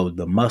build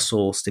the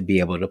muscles to be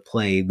able to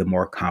play the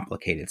more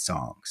complicated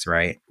songs,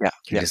 right? Yeah,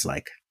 He yeah. just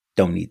like,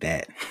 don't need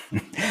that.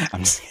 I'm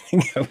just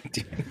gonna go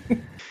do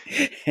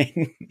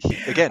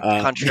Again,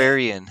 uh,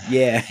 contrarian.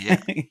 yeah. Yeah.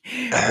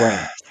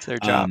 Right. It's their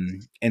job.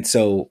 And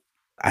so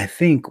I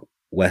think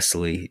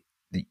Wesley,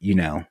 you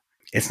know,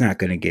 it's not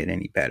gonna get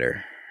any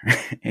better.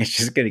 It's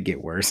just gonna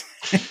get worse.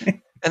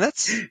 And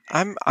that's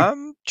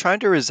I'm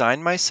trying to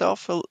resign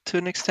myself to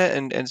an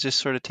extent and just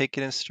sort of take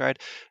it in stride.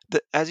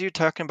 As you're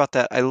talking about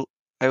that,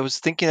 I was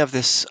thinking of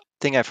this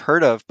thing I've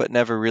heard of but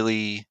never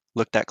really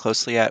looked that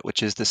closely at,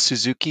 which is the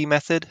Suzuki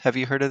method. Have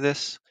you heard of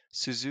this?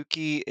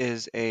 Suzuki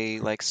is a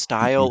like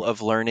style Mm-mm,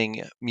 of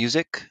learning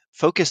music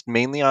focused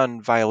mainly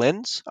on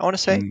violins, I want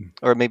to say, mm,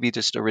 or maybe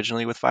just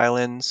originally with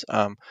violins.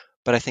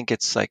 But I think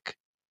it's like,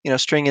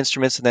 string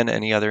instruments and then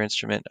any other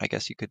instrument, I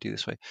guess you could do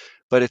this way.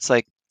 But it's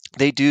like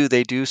they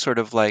do sort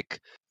of like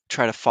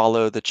try to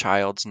follow the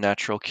child's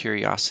natural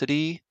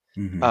curiosity.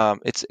 mhm,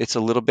 It's a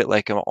little bit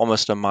like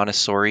almost a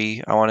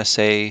Montessori, I want to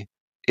say,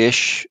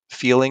 ish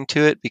feeling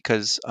to it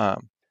because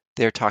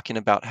they're talking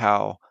about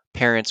how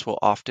parents will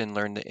often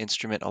learn the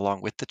instrument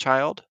along with the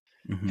child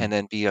and mhm,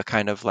 then be a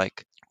kind of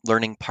like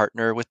learning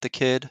partner with the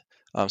kid.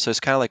 So it's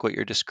kind of like what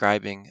you're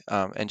describing,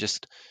 and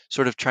just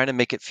sort of trying to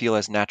make it feel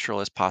as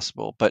natural as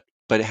possible. But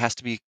it has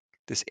to be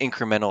this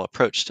incremental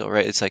approach still,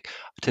 right? It's like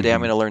today I'm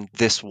going mhm, to learn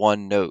this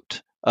one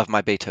note of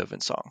my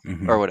Beethoven song or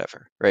mhm,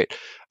 whatever, right?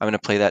 I'm going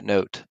to play that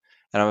note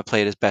and I'm going to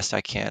play it as best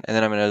I can, and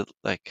then I'm going to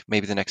like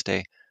maybe the next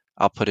day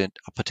I'll put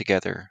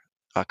together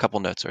a couple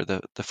notes or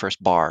the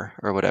first bar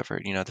or whatever,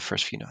 the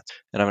first few notes,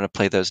 and I'm going to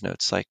play those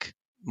notes like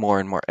more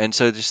and more. And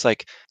so just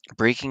like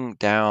breaking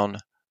down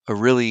a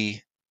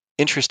really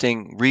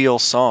interesting, real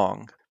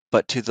song,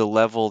 but to the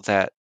level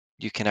that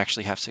you can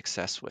actually have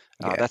success with.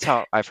 yeah, That's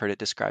how I've heard it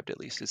described, at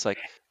least. It's like,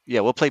 yeah,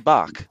 we'll play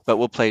Bach, but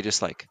we'll play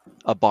just like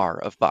a bar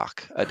of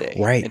Bach a day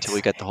until we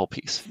right. get the whole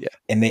piece. Yeah.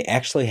 And they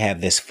actually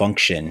have this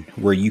function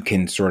where you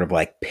can sort of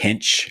like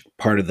pinch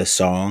part of the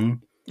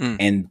song Mm,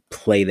 and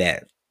play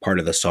that part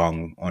of the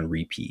song on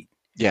repeat.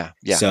 yeah.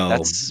 Yeah. So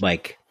That's,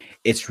 like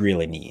it's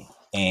really neat.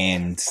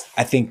 And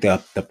I think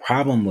the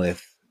problem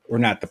with, or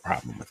not the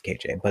problem with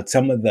KJ, but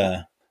some of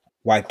the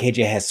why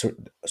KJ has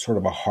sort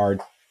of a hard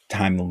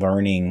time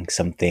learning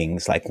some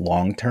things like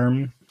long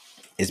term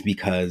is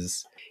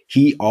because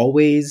he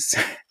always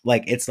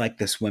like it's like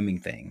the swimming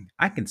thing.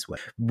 I can swim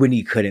when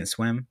he couldn't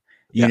swim,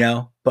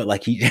 yeah. but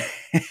like he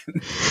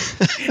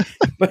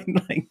but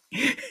like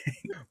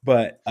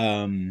but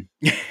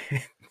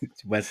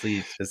Wesley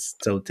is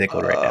just so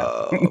tickled right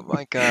now. Oh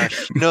my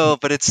gosh. No,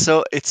 but it's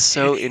so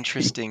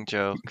interesting,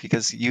 Joe,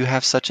 because you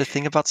have such a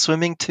thing about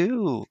swimming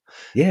too.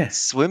 Yeah.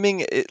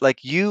 Swimming, like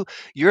you're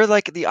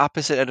like the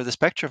opposite end of the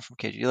spectrum from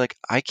KJ. You're like,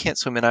 I can't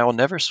swim and I will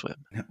never swim.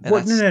 And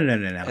Well, no, that's no, no,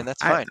 no, no. and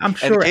that's fine. I'm And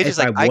sure KJ's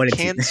if I like, I wanted to.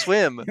 can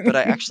swim, but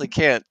I actually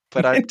can't.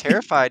 But I'm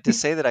terrified to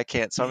say that I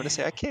can't, so I'm gonna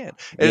say I can.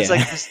 And it's like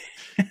Yeah. this,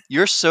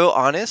 you're so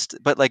honest,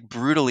 but like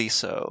brutally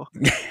so.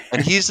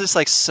 And he's just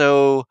like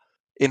so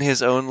in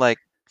his own like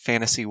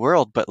fantasy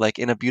world, but like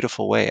in a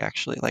beautiful way,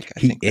 actually. Like I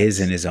He think is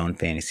in that's his own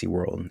fantasy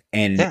world.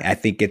 And yeah. I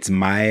think it's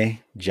my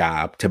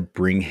job to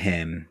bring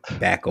him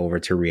back over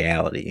to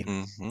reality.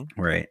 Hmm.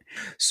 Right.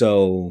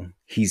 So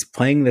he's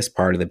playing this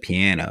part of the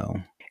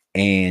piano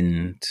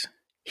and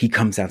he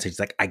comes down to he's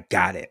like, I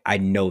got it. I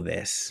know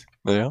this.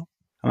 Yeah.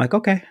 I'm like,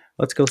 okay,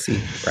 let's go see.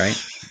 Right.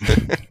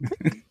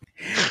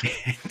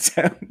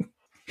 So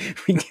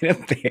we get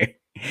up there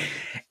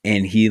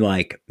and he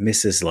like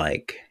misses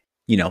like,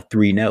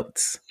 three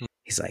notes.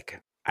 He's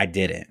like, I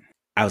didn't.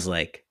 I was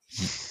like,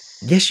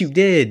 yes, you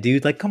did,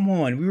 dude. Like, come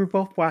on. We were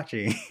both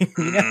watching, like,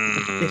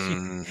 yes, you.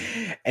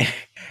 Mm. And,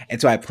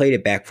 and so I played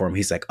it back for him.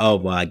 He's like, oh,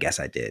 well, I guess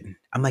I did.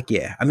 I'm like,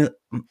 yeah. I mean,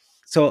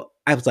 so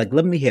I was like,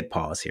 let me hit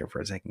pause here for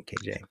a second,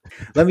 KJ.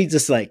 Let me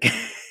just like,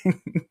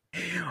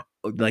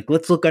 like,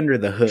 let's look under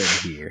the hood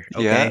here. Yeah,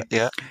 Okay.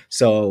 yeah.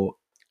 So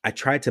I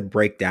tried to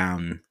break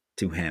down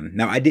to him.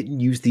 Now, I didn't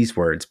use these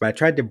words, but I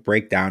tried to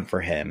break down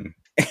for him,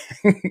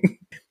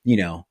 you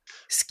know,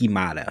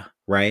 schemata,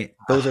 right?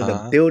 Those are the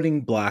Uh-huh.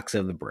 building blocks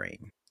of the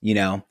brain.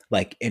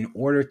 Like in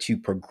order to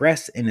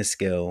progress in a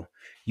skill,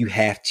 you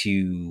have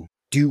to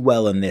do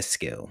well in this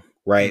skill,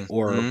 right?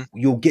 Or Mhm.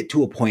 you'll get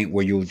to a point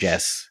where you'll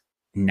just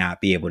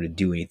not be able to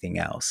do anything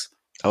else.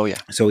 Oh, yeah.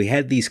 So he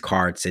had these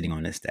cards sitting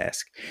on his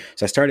desk.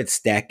 So I started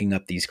stacking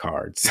up these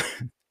cards.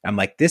 I'm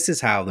like, this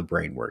is how the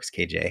brain works,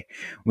 KJ.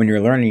 When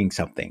you're learning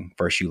something,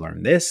 first you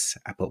learn this.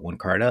 I put one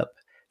card up.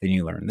 Then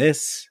you learn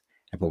this.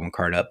 I put one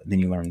card up. Then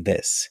you learn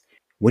this.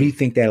 What do you Mm.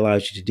 think that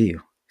allows you to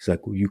do? He's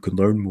like, well, you can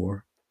learn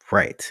more.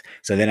 Right.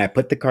 So then I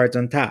put the cards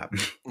on top.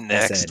 I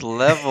Next said,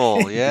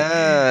 level, then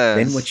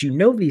yes. once you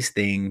know these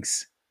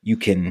things, you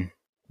can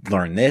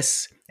learn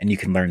this and you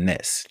can learn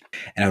this.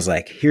 And I was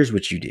like, here's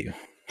what you do.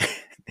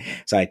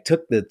 So I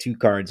took the two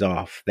cards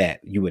off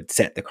that you would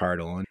set the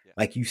card on. Yeah.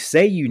 Like you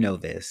say you know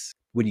this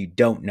when you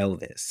don't know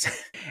this.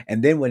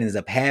 And then what ends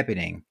up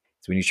happening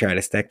is when you try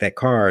to stack that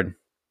card,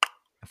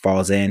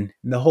 falls in,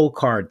 the whole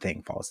card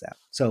thing falls down.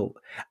 So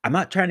I'm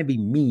not trying to be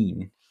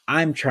mean.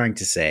 I'm trying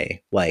to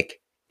say,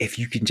 like, if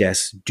you can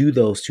just do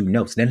those two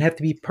notes, it doesn't have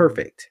to be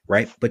perfect,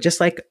 right? But just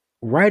like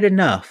right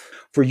enough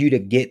for you to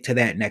get to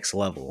that next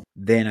level,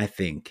 then I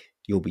think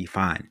you'll be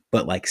fine.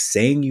 But like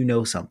saying you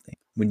know something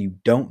when you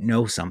don't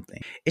know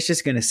something, it's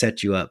just going to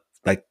set you up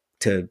like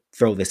to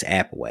throw this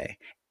app away.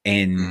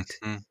 And,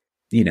 Mhm.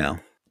 you know,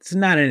 it's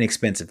not an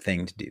expensive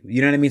thing to do.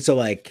 You know what I mean? So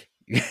like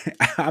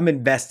I'm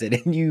invested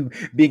in you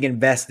being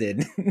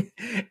invested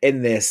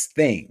in this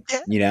thing, Yeah.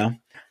 you know?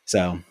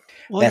 So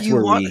Well, that's you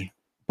where want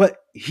but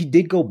he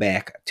did go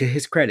back to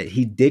his credit.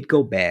 He did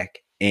go back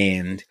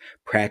and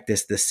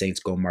practice the Saints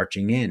Go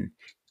Marching In,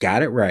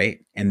 got it right,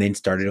 and then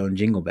started on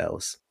Jingle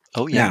Bells.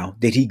 Oh, yeah, Now,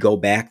 did he go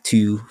back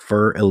to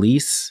For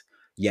Elise?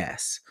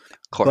 Yes.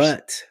 of course.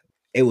 But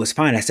it was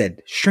fine. I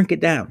said, shrink it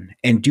down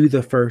and do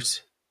the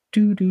first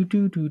do,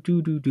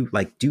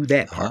 like do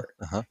that Uh-huh, part,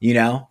 uh-huh. you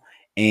know?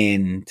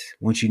 And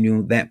once you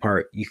knew that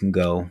part, you can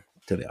go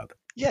to the other.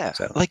 Yeah,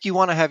 So, like, you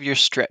wanna have your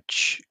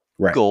stretch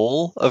right.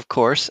 goal, of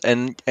course,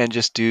 and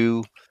just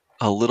do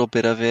a little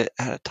bit of it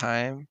at a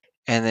time,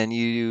 and then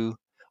you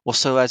well,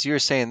 so as you were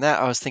saying that,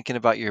 I was thinking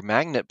about your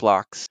magnet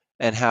blocks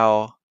and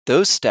how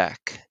those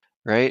stack,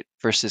 right?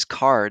 Versus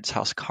cards,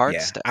 how cards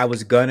Yeah. I stack.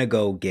 was gonna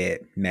go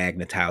get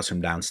magnetized from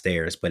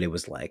downstairs, but it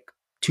was like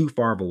too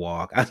far of a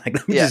walk. I was like,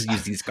 let me Yeah. just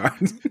use these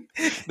cards.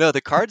 No,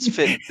 the cards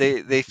fit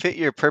they fit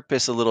your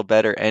purpose a little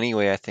better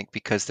anyway, I think,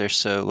 because they're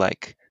so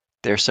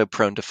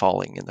prone to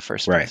falling in the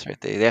first Right. place, right?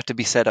 They have to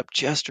be set up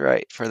just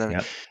right for them.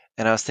 Yep.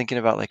 And I was thinking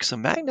about like so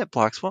magnet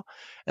blocks, well,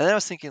 and then I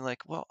was thinking like,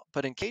 well,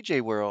 but in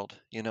KJ world,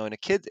 in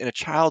a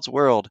child's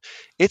world,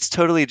 it's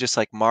totally just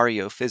like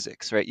Mario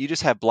physics, right? You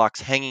just have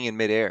blocks hanging in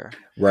midair.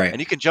 Right. And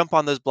you can jump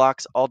on those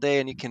blocks all day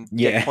and you can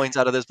get Yeah. coins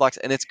out of those blocks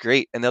and it's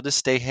great and they'll just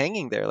stay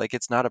hanging there. Like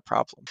it's not a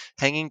problem.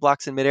 Hanging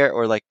blocks in midair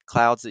or like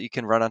clouds that you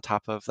can run on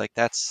top of, like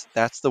that's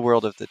the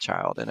world of the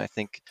child. And I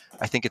think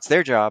it's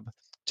their job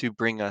to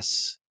bring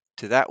us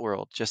to that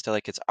world, just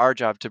like it's our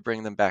job to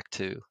bring them back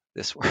to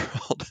this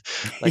world.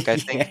 Like I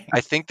think Yeah. I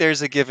think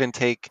there's a give and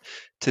take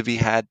to be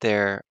had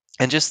there.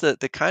 And just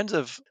the kinds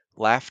of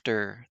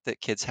laughter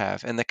that kids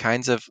have and the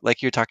kinds of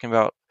like you're talking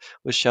about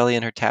with Shelly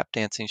and her tap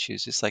dancing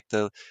shoes, just like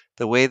the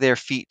way their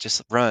feet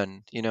just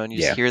run, and you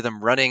just Yeah. hear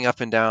them running up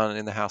and down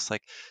in the house.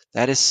 Like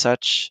that is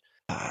such,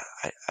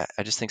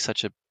 I just think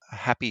such a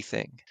happy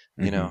thing,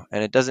 Hmm.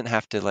 and it doesn't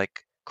have to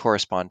like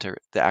correspond to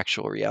the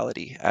actual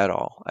reality at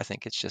all. I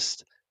think it's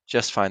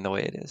just fine the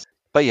way it is.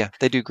 But yeah,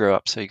 they do grow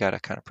up, so you got to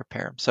kind of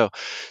prepare them. So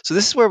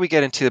this is where we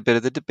get into a bit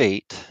of the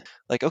debate.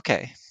 Like,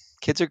 okay,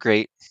 kids are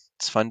great.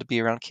 It's fun to be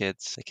around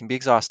kids. They can be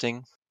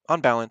exhausting.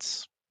 On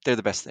balance, they're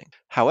the best thing.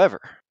 However,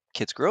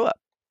 kids grow up.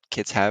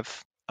 Kids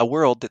have a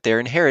world that they're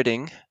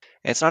inheriting,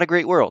 and it's not a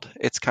great world.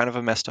 It's kind of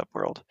a messed up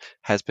world.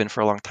 Has been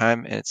for a long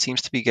time, and it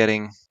seems to be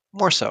getting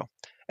more so.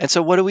 And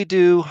so, what do we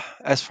do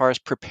as far as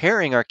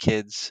preparing our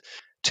kids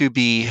to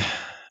be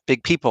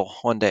big people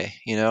one day,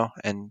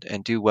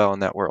 and do well in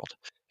that world?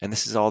 And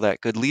this is all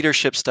that good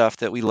leadership stuff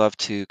that we love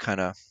to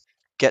kind of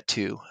get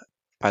to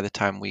by the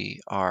time we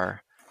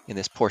are in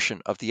this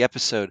portion of the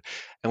episode.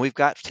 And we've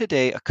got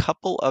today a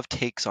couple of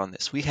takes on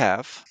this. We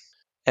have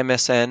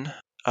MSN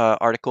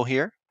article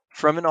here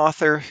from an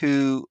author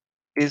who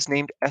is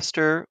named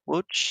Esther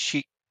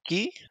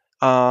Wojcicki.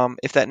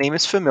 If that name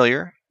is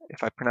familiar,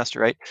 if I pronounced it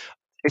right,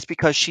 it's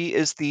because she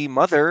is the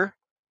mother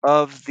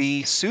of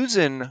the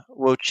Susan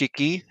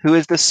Wojcicki, who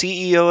is the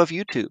CEO of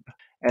YouTube.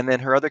 And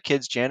then her other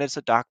kids, Janet's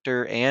a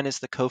doctor, Anne is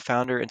the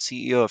co-founder and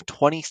CEO of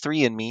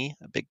 23andMe,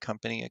 a big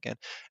company again.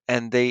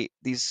 And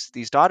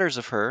these daughters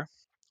of her,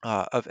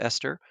 of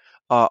Esther,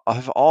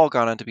 have all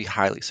gone on to be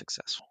highly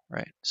successful,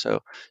 right?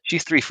 So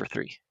she's 3 for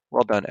 3.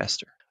 Well done,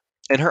 Esther.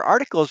 And her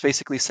article is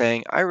basically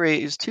saying, I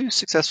raised 2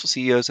 successful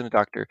CEOs and a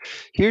doctor.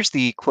 Here's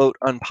the quote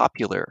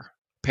unpopular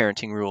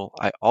parenting rule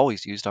I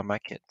always used on my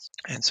kids.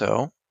 And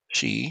so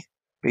she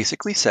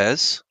basically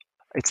says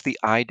it's the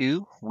I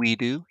do, we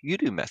do, you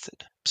do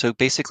method. So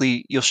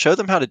basically, you'll show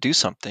them how to do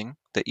something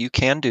that you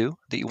can do,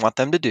 that you want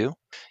them to do.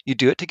 You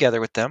do it together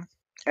with them,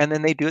 and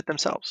then they do it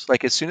themselves.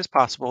 Like as soon as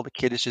possible, the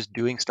kid is just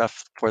doing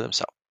stuff for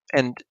themselves.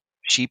 And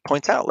she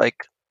points out, like,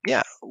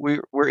 yeah,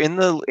 we're in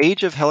the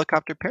age of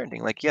helicopter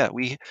parenting. Like, yeah,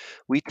 we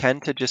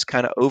tend to just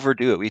kind of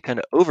overdo it. We tend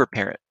to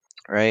overparent,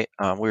 right?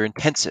 We're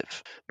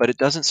intensive, but it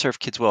doesn't serve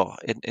kids well.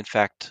 In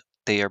fact,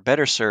 they are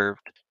better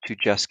served to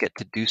just get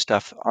to do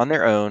stuff on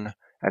their own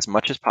as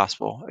much as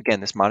possible. Again,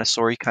 this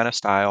Montessori kind of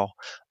style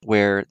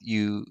where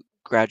you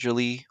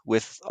gradually,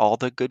 with all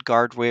the good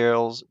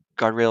guardrails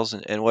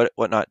and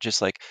whatnot,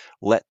 just like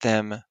let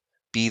them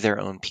be their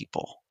own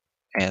people,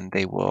 and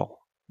they'll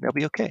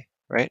be okay,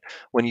 right?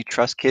 When you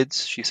trust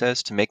kids, she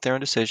says, to make their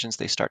own decisions,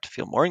 they start to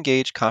feel more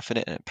engaged,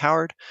 confident, and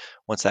empowered.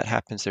 Once that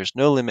happens, there's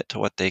no limit to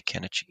what they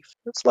can achieve.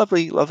 That's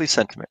lovely, lovely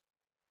sentiment.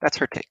 That's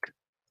her take.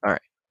 All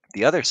right.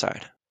 The other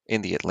side,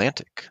 in the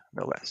Atlantic,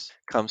 no less,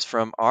 comes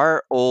from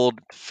our old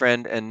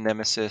friend and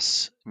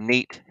nemesis,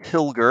 Nate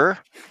Hilger,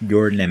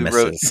 Your who wrote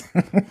nemesis.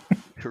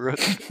 who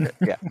wrote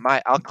yeah,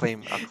 I'll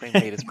claim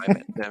Nate as my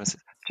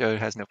nemesis. Joe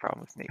has no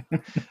problem with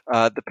Nate.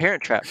 The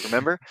parent trap,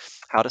 remember?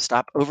 How to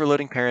stop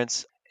overloading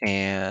parents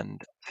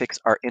and fix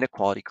our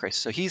inequality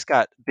crisis. So he's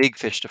got big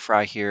fish to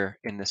fry here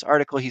in this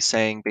article. He's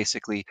saying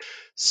basically,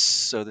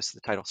 so this is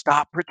the title,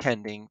 Stop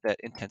Pretending That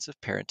Intensive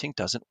Parenting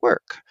Doesn't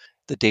Work.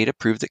 The data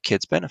prove that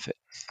kids benefit.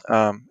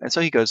 And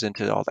so he goes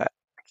into all that.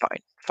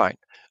 Fine,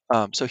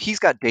 fine. So he's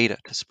got data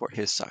to support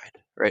his side,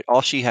 right?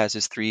 All she has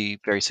is three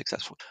very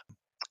successful.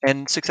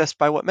 And success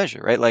by what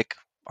measure, right? Like,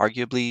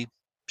 arguably,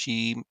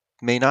 she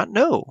may not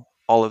know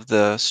all of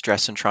the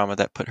stress and trauma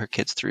that put her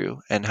kids through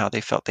and how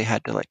they felt they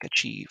had to like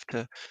achieve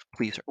to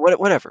please her,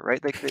 whatever,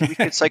 right? Like we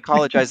could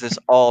psychologize this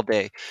all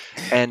day.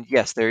 And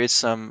yes, there is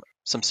some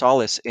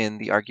solace in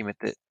the argument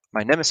that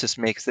my nemesis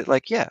makes that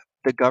like, yeah,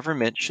 the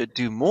government should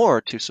do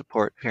more to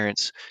support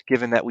parents,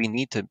 given that we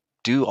need to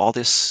do all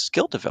this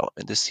skill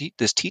development,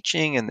 this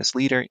teaching and this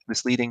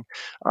leading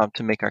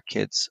to make our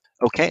kids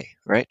okay,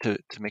 right? To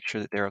make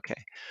sure that they're okay.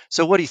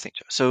 So what do you think,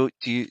 Joe? So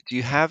do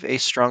you have a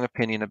strong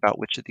opinion about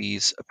which of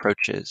these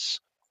approaches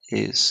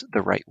is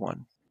the right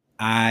one?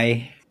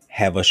 I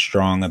have a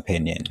strong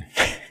opinion.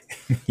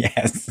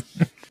 Yes.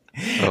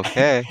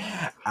 Okay.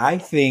 I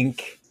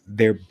think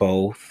they're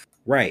both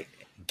right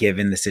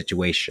given the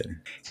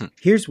situation. Hmm.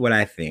 Here's what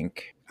I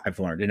think I've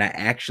learned. And I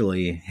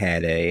actually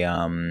had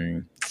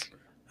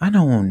I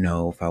don't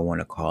know if I want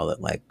to call it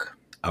like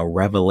a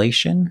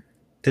revelation An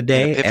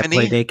today at epiphany?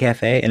 Playday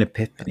Cafe, an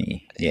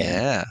epiphany. Yeah.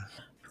 Yeah.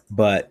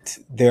 But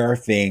there are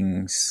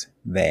things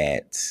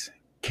that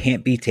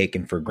can't be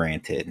taken for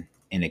granted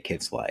in a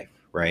kid's life,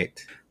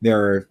 right?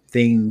 There are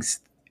things,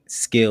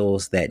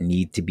 skills that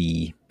need to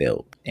be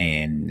built,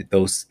 and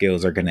those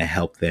skills are going to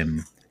help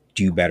them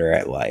do better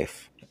at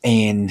life.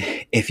 And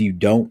if you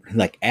don't,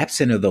 like,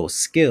 absent of those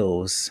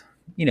skills,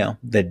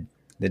 the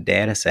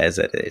data says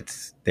that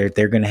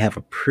they're going to have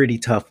a pretty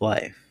tough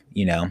life.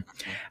 Mhm.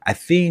 I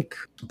think,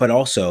 but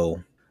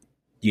also,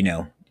 you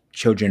know,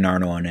 children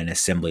aren't on an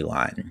assembly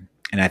line.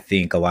 And I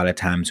think a lot of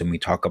times when we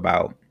talk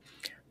about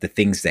the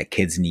things that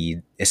kids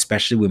need,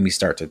 especially when we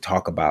start to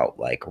talk about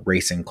like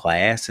race and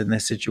class in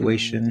this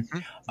situation,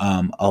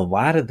 Mhm. a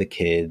lot of the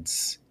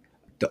kids,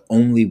 the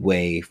only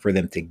way for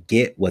them to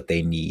get what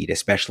they need,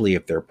 especially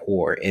if they're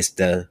poor, is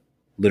to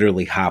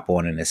literally hop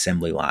on an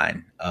assembly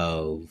line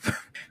of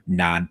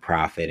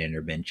nonprofit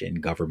intervention,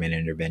 government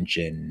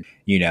intervention,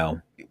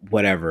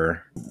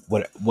 whatever,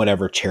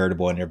 whatever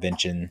charitable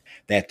intervention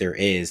that there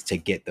is to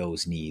get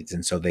those needs.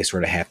 And so they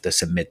sort of have to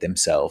submit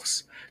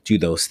themselves to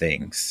those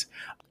things.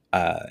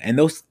 And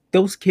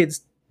those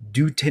kids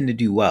do tend to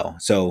do well.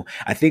 So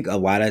I think a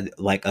lot of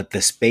like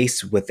the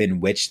space within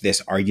which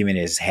this argument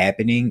is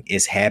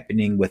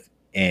happening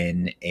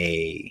within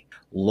a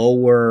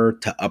lower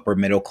to upper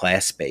middle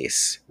class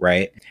space,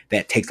 right?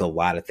 That takes a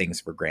lot of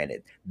things for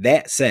granted.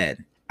 That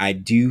said, I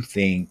do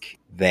think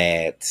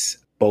that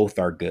both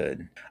are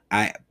good.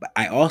 I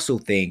I also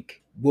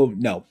think, well,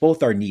 no,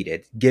 both are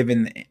needed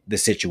given the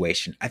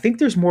situation. I think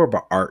there's more of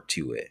an art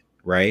to it,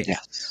 right?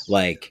 Yes.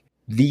 Like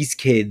these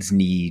kids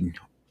need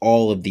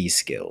all of these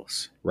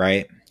skills,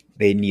 right?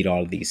 They need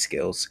all of these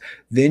skills.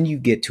 Then you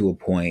get to a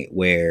point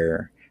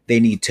where they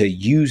need to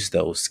use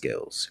those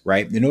skills,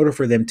 right? In order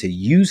for them to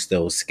use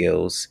those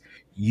skills,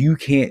 you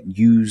can't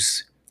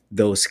use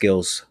those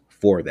skills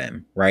for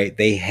them, right?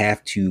 They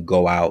have to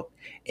go out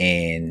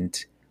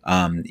and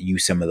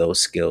use some of those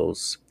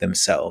skills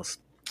themselves.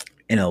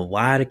 In a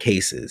lot of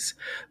cases,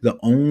 the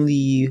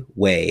only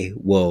way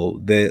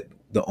where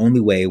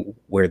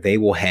they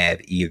will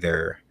have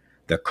either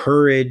the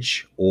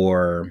courage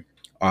or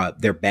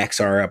their backs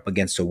are up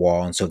against a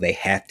wall, and so they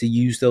have to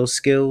use those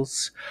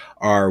skills,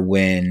 are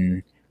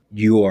when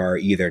you are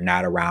either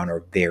not around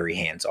or very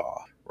hands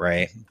off,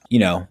 right? Mhm. You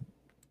know,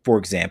 for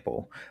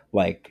example,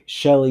 like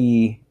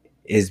Shelly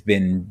has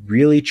been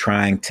really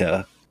trying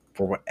to,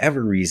 for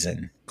whatever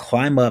reason,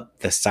 climb up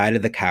the side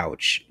of the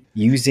couch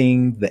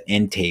using the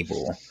end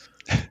table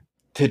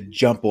to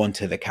jump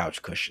onto the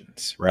couch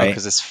cushions, Oh, right?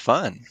 because it's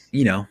fun.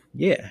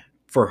 Yeah.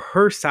 For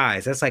her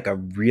size, that's like a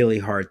really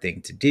hard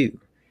thing to do,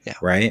 Yeah.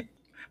 right?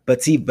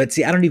 But see,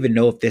 I don't even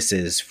know if this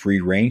is free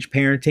range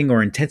parenting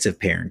or intensive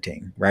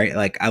parenting, right?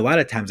 Like a lot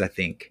of times I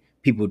think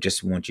people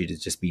just want you to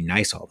just be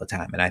nice all the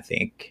time. And I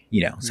think,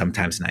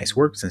 sometimes nice Mm.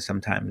 works and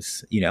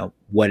sometimes,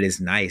 what is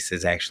nice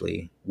is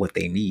actually what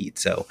they need.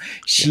 So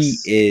she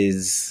Yes.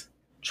 is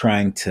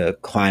trying to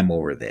climb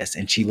over this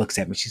and she looks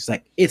at me, she's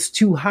like, it's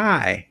too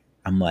high.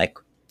 I'm like,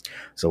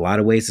 there's a lot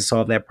of ways to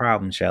solve that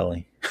problem,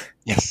 Shelly.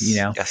 Yes.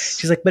 Yes.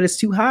 She's like, but it's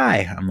too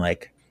high. I'm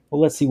like, well,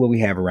 let's see what we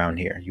have around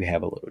here. You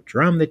have a little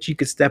drum that you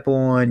could step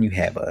on. You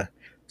have a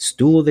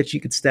stool that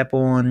you could step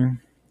on.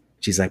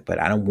 She's like, but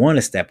I don't want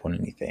to step on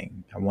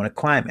anything. I want to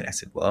climb it. I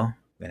said, well,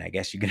 then I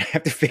guess you're going to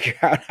have to figure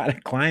out how to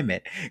climb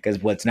it because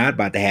what's not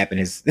about to happen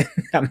is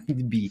I'm going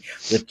to be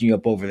lifting you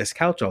up over this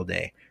couch all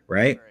day.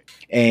 Right. All right.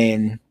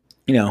 And,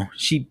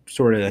 she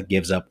sort of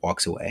gives up,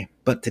 walks away.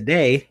 But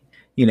today,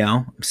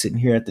 I'm sitting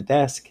here at the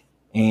desk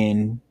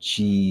and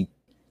she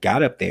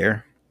got up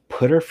there,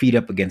 put her feet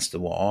up against the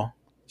wall,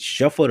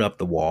 shuffled up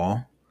the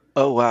wall,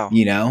 Oh, wow.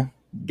 you know,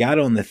 got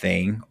on the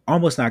thing,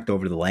 almost knocked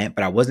over the lamp,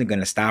 but I wasn't going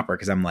to stop her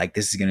because I'm like,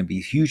 this is going to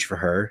be huge for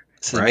her,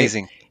 This is right?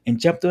 amazing. And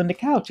jumped on the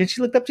couch, and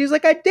she looked up. She was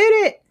like, I did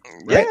it,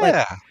 right? Like,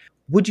 Yeah.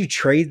 would you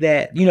trade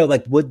that?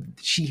 Like, would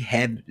she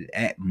have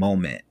that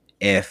moment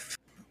if,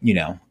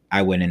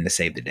 I went in to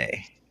save the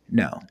day?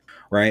 No,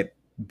 right?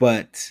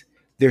 But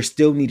there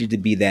still needed to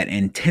be that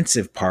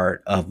intensive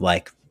part of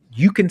like,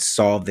 you can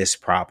solve this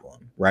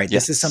problem, right?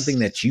 This is something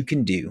Yes. that you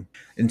can do.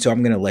 And so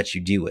I'm going to let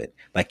you do it.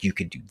 Like, you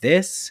could do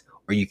this,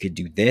 or you could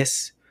do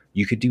this,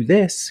 you could do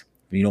this.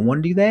 If you don't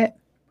want to do that,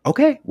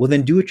 okay, well,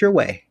 then do it your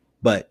way.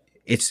 But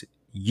it's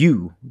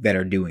you that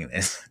are doing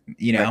this,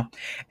 Right.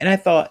 And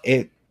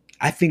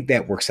I think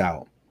that works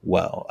out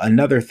well.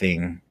 Another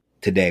thing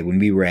today when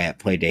we were at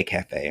Play Day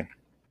Cafe,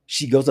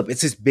 she goes up.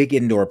 It's this big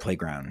indoor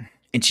playground,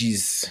 and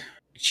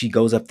she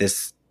goes up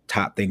this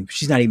top thing.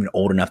 She's not even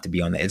old enough to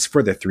be on that. It's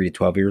for the 3 to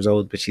 12 years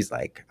old, but she's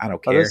like, I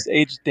don't Oh, those care.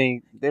 age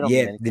thing, they don't mean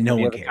Yeah, anything no when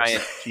you one have a cares.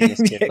 giant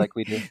genius kid like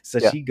we do. So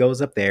Yeah. she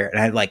goes up there, and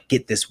I like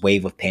get this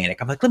wave of panic.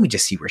 I'm like, let me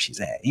just see where she's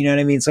at. You know what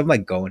I mean? So I'm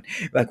like going,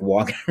 like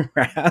walking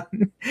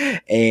around,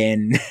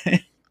 and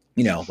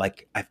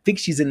like I think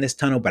she's in this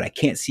tunnel, but I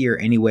can't see her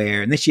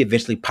anywhere. And then she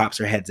eventually pops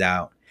her heads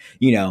out.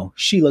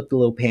 She looked a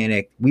little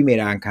panicked. We made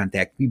eye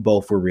contact. We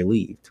both were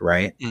relieved,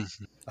 right?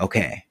 Mhm.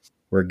 Okay,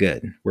 we're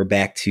good. We're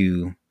back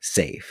to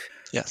safe.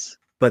 Yes.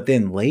 But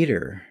then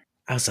later,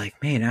 I was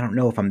like, man, I don't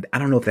know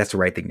if that's the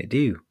right thing to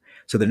do.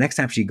 So the next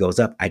time she goes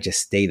up, I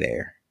just stay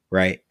there,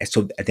 right? And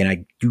so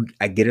then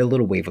I get a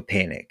little wave of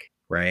panic,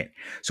 right?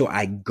 So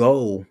I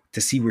go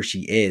to see where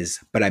she is,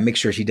 but I make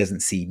sure she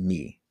doesn't see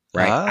me,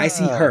 right? I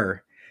see Ah.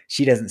 her,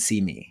 she doesn't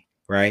see me,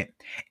 right?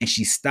 And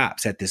she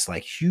stops at this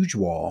like huge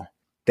wall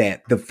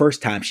that the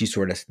first time she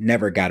sort of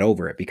never got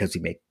over it because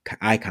we make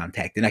eye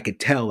contact, and I could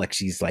tell like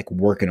she's like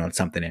working on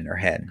something in her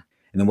head.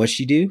 And then what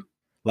she do?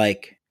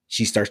 Like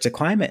she starts to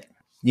climb it,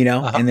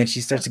 Uh-huh. and then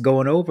she starts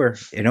going over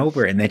and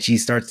over, and then she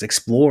starts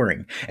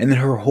exploring, and then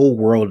her whole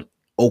world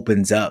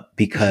opens up Mhm.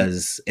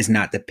 because it's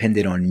not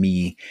dependent on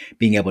me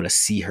being able to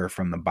see her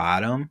from the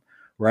bottom,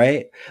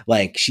 right?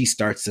 Like she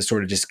starts to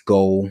sort of just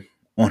go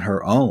on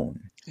her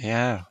own.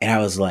 Yeah. And I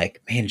was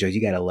like, man, Joe, you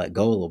got to let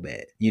go a little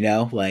bit,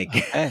 like,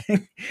 Okay.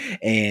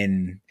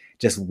 and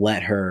just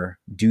let her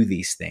do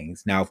these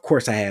things. Now, of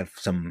course, I have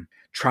some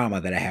trauma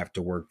that I have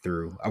to work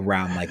through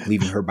around like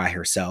leaving her by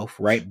herself,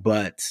 right?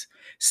 But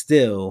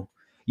still,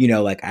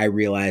 like I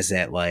realize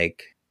that,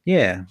 like,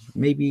 yeah,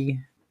 maybe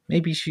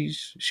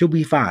she'll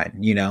be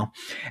fine, And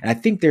I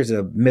think there's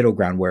a middle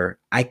ground where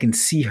I can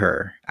see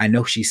her. I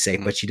know she's safe,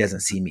 Mhm. but she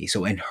doesn't see me.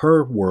 So in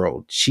her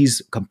world,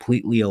 she's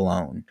completely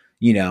alone,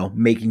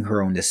 making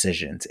her own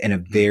decisions in a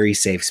Mhm. very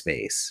safe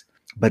space.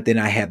 But then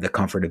I have the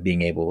comfort of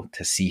being able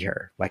to see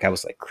her. Like I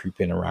was like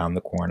creeping around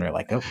the corner,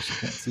 like, oh, she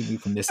can't see me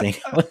from this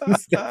angle and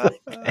stuff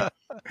like that.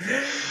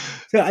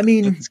 So I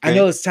mean, That's I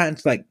know great. it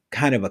sounds like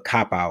kind of a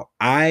cop out.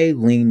 I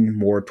lean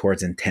more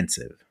towards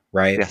intensive,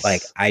 right?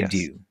 Like Yes. I Yes.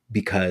 do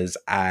because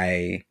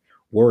I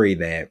worry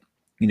that,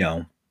 you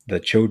know, the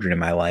children in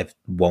my life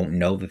won't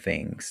know the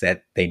things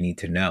that they need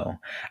to know.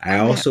 I Oh,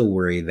 yeah. also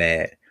worry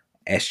that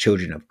as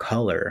children of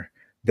color,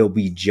 they'll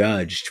be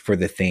judged for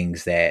the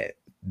things that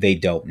they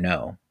don't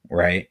know,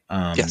 right?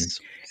 Yes.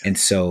 And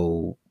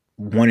so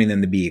wanting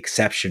them to be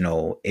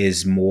exceptional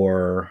is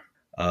more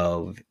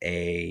of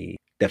a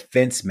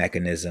defense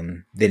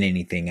mechanism than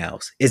anything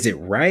else. Is it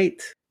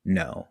right?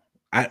 No.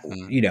 I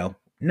Mhm.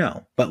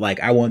 no. But like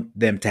I want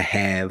them to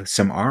have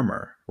some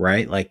armor,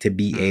 right? Like to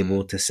be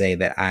able Mhm. to say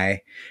that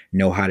I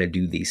know how to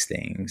do these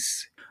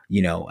things,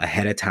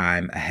 ahead of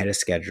time, ahead of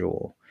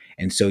schedule.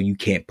 And so you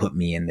can't put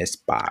me in this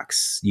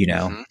box.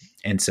 Mhm.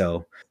 And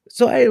so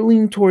I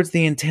lean towards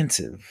the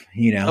intensive.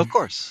 Of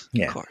course. Of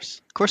Yeah.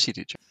 course. Of course you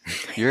do,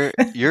 Jack.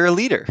 You're a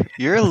leader.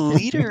 You're a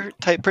leader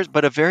type person,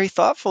 but a very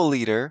thoughtful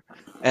leader.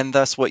 And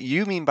thus what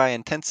you mean by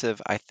intensive,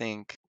 I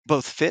think,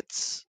 both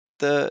fits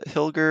the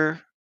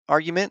Hilger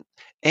argument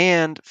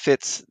and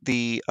fits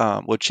the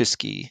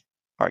Wojcicki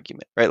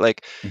argument, right?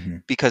 Like Hmm.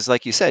 because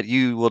like you said,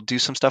 you will do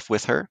some stuff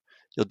with her,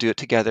 you'll do it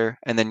together,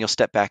 and then you'll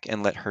step back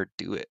and let her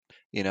do it,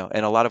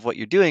 and a lot of what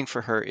you're doing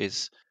for her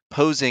is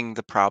posing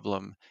the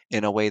problem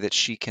in a way that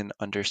she can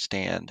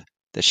understand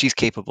that she's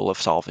capable of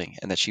solving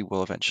and that she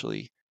will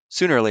eventually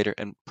sooner or later,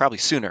 and probably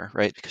sooner,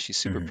 right, because she's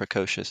super Hmm.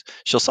 precocious,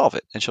 she'll solve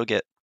it and she'll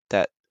get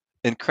that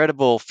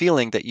incredible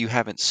feeling that you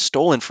haven't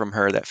stolen from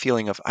her, that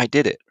feeling of I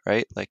did it,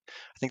 right? Like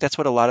I think that's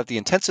what a lot of the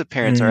intensive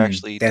parents are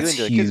actually That's doing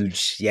to their kids.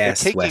 huge. They're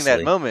Yes, taking that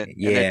Wesley. moment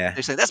and they're Yeah.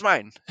 they're saying that's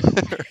mine,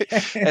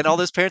 right? And all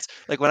those parents,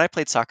 like when I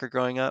played soccer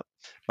growing up,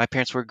 my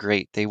parents were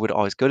great. They would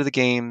always go to the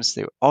games.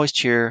 They would always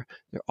cheer.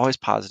 They're always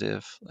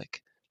positive.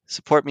 Like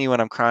support me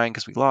when I'm crying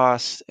because we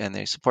lost, and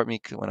they support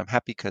me when I'm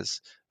happy because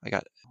we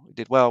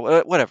did well.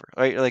 Whatever,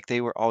 right? Like they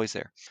were always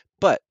there,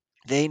 but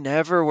they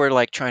never were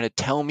like trying to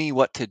tell me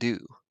what to do.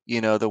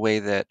 The way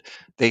that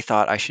they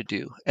thought I should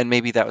do. And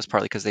maybe that was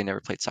partly because they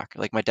never played soccer.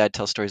 Like my dad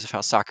tells stories of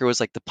how soccer was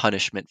like the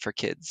punishment for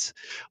kids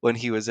when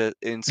he was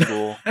in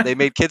school. They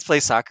made kids play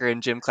soccer in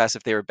gym class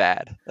if they were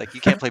bad. Like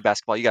you can't play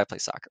basketball, you got to play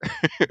soccer.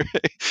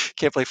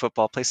 Can't play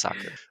football, play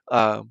soccer.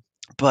 Um,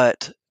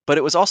 but But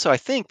it was also, I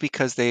think,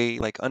 because they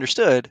like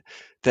understood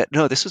that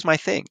no, this was my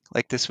thing.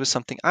 Like this was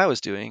something I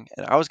was doing,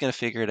 and I was going to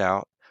figure it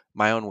out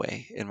my own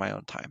way in my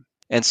own time.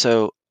 And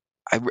so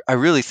I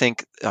really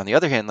think, on the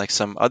other hand, like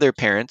some other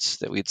parents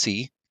that we'd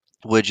see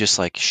would just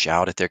like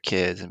shout at their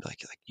kids and be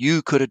like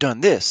you could have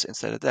done this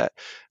instead of that,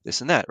 this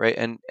and that, right?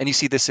 And you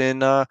see this in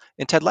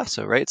Ted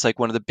Lasso, right? It's like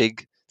one of the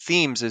big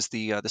themes is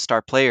the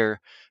star player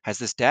has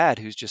this dad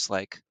who's just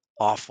like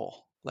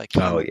awful. Like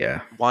Oh he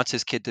yeah. wants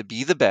his kid to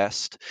be the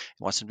best,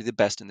 he wants him to be the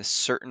best in this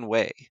certain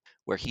way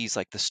where he's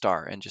like the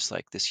star and just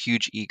like this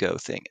huge ego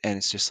thing. And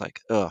it's just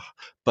like, ugh.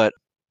 But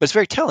but it's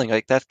very telling.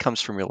 Like that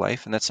comes from real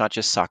life, and that's not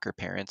just soccer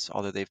parents,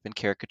 although they've been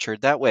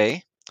caricatured that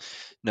way.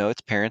 No, it's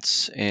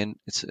parents in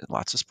it's in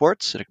lots of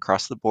sports and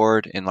across the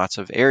board in lots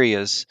of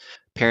areas.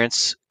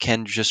 Parents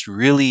can just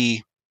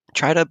really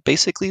try to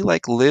basically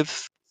like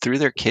live through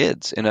their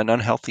kids in an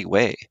unhealthy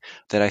way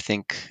that I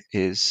think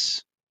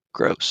is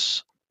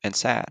gross and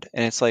sad.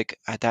 And it's like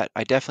I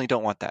definitely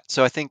don't want that.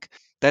 So I think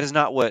that is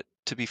not what,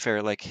 to be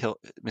fair, like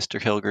Mr.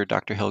 Hilger,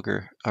 Dr.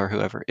 Hilger, or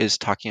whoever is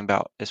talking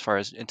about as far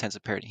as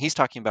intensive parenting. He's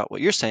talking about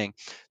what you're saying.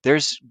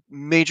 There's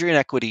major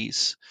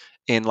inequities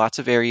in lots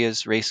of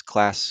areas, race,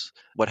 class,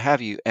 what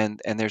have you, and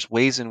there's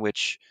ways in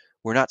which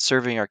we're not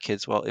serving our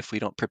kids well if we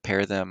don't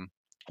prepare them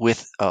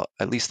with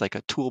at least like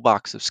a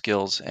toolbox of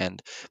skills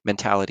and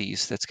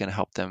mentalities that's going to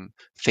help them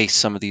face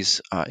some of these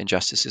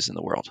injustices in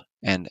the world.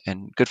 And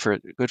good for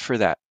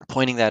that,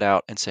 pointing that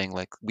out and saying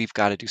like we've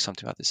got to do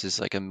something about this is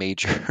like a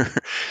major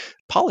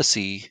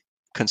policy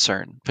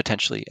concern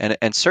potentially,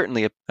 and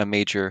certainly a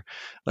major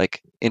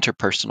like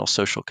interpersonal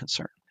social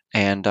concern.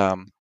 And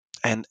um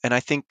and and I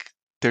think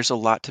there's a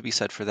lot to be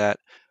said for that.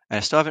 And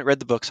I still haven't read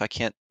the book, so I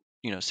can't,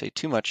 say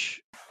too much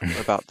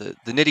about the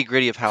nitty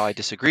gritty of how I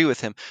disagree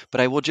with him.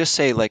 But I will just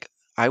say, like,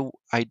 I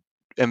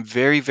am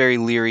very, very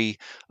leery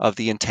of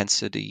the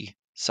intensity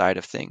side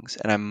of things,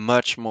 and I'm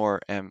much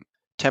more am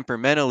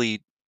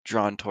temperamentally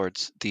drawn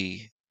towards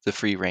the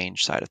free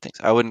range side of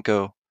things. I wouldn't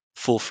go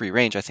full free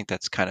range. I think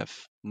that's kind of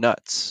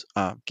nuts,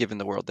 given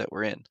the world that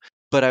we're in.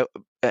 But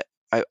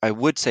I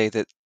would say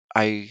that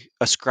I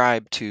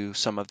ascribe to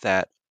some of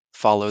that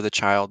follow the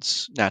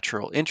child's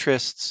natural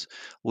interests,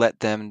 let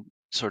them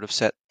sort of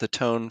set the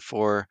tone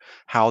for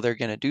how they're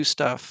going to do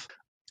stuff.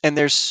 And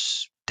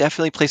there's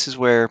definitely places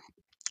where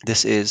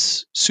this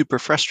is super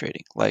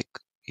frustrating. Like,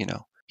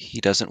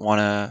 he doesn't want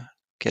to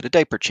get a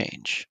diaper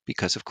change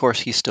because, of course,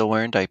 he's still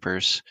wearing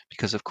diapers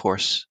because, of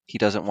course, he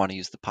doesn't want to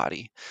use the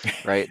potty,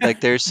 right? Like,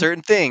 there's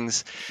certain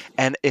things.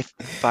 And if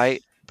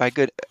by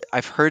good,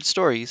 I've heard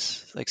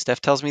stories, like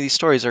Steph tells me these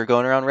stories are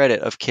going around Reddit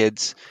of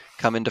kids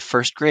come into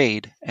first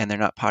grade and they're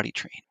not potty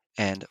trained.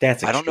 And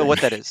That's I don't know extreme.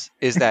 what that is.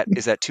 Is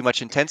that too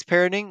much intense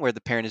parenting where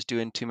the parent is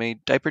doing too many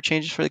diaper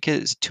changes for the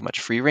kid? Is it too much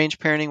free range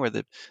parenting where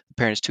the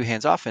parent is too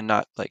hands off and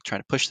not like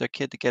trying to push their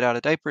kid to get out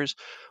of diapers?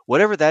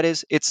 Whatever that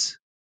is, it's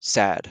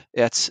sad.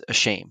 That's a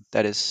shame.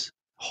 That is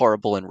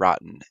horrible and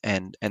rotten.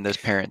 And those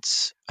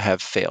parents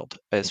have failed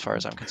as far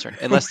as I'm concerned.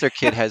 Unless their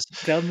kid has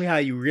Tell me how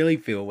you really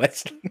feel,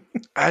 Wesley.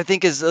 I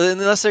think is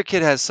unless their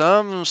kid has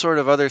some sort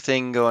of other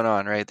thing going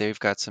on, right? They've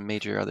got some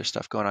major other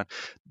stuff going on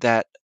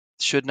that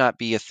should not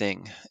be a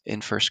thing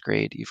in first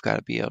grade. You've got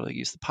to be able to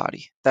use the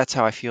potty. That's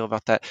how I feel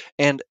about that.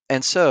 And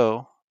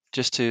so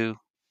just to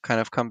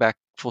kind of come back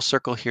full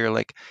circle here,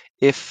 like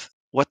if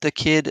what the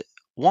kid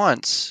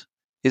wants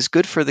is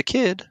good for the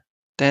kid,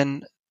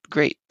 then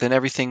great. Then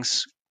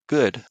everything's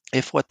good.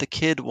 If what the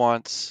kid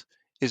wants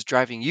is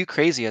driving you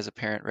crazy as a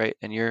parent, right?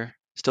 And you're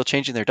still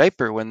changing their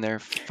diaper when they're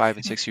 5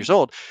 and 6 years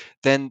old,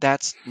 then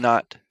that's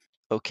not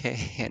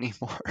okay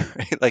anymore.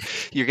 Right? Like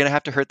you're gonna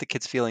have to hurt the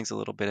kid's feelings a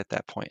little bit at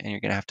that point, and you're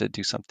gonna have to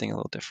do something a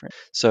little different.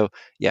 So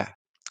yeah,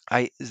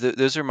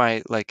 those are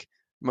my like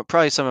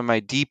probably some of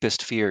my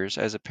deepest fears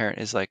as a parent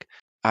is like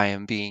I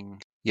am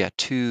being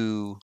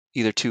too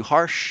either too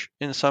harsh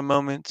in some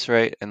moments,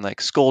 right, and like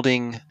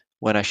scolding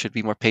when I should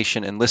be more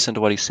patient and listen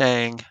to what he's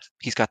saying.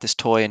 He's got this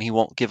toy and he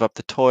won't give up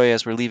the toy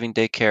as we're leaving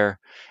daycare,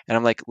 and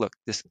I'm like, look,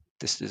 this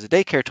is a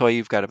daycare toy.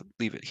 You've got to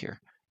leave it here.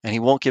 And he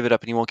won't give it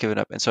up and he won't give it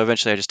up. And so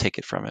eventually I just take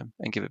it from him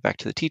and give it back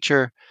to the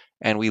teacher.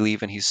 And we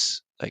leave and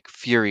he's like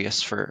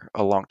furious for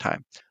a long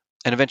time.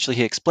 And eventually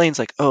he explains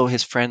like, oh,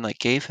 his friend like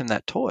gave him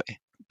that toy.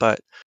 But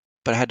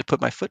I had to put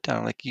my foot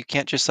down. Like you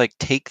can't just like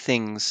take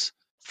things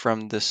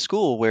from the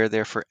school where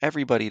they're for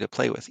everybody to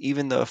play with.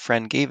 Even though a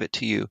friend gave it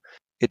to you,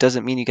 it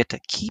doesn't mean you get to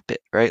keep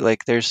it, right?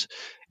 Like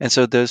and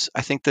so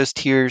I think those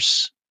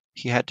tears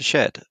he had to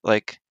shed.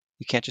 Like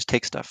you can't just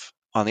take stuff.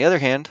 On the other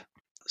hand,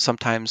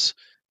 sometimes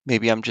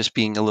maybe I'm just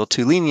being a little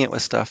too lenient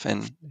with stuff,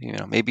 and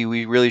maybe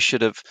we really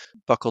should have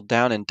buckled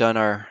down and done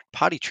our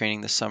potty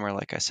training this summer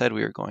like I said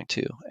we were going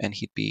to, and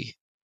he'd be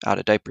out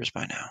of diapers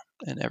by now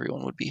and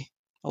everyone would be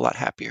a lot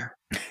happier.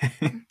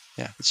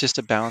 Yeah, it's just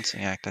a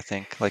balancing act, I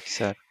think, like you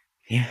said.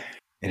 Yeah,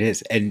 it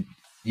is. And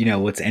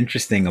what's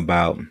interesting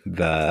about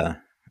the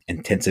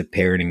intensive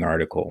parenting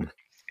article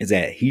is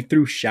that he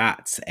threw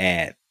shots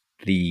at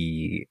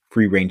the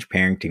free range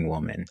parenting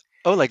woman.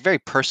 Oh, like very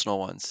personal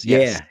ones.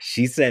 Yes. Yeah,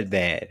 she said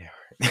that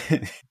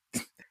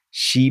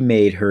she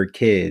made her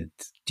kids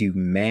do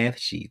math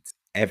sheets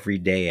every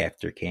day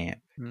after camp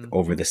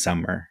over Mhm. the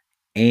summer.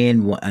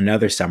 And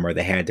another summer,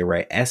 they had to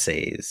write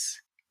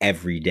essays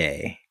every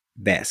day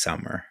that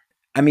summer.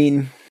 I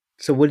mean,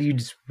 so what do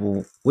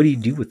you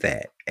do with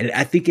that? And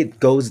I think it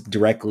goes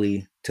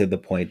directly to the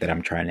point that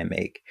I'm trying to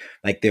make.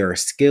 Like there are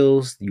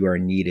skills you are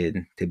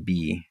needed to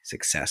be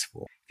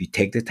successful. If you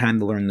take the time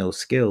to learn those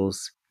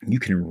skills, you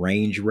can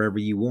range wherever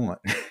you want,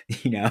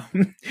 you know?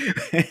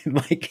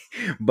 Like,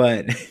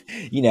 but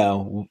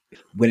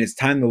when it's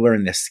time to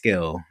learn this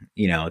skill,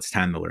 it's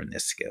time to learn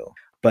this skill.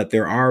 But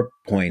there are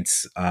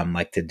points,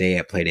 like today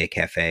at Playdate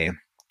Cafe,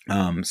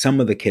 some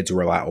of the kids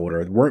were a lot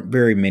older. There weren't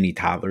very many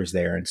toddlers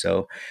there, and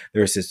so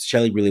there was this.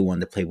 Shelly really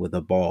wanted to play with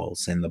the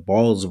balls, and the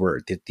balls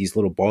were these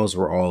little balls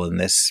were all in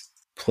this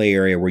play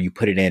area where you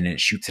put it in and it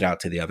shoots it out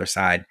to the other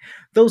side.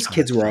 Those Oh,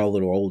 kids that's were fun. all a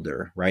little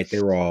older, right? They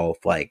were all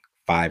like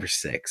 5 or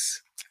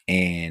 6.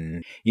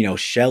 And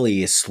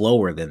Shelly is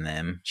slower than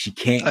them. She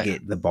Oh, can't yeah.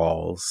 get the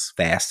balls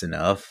fast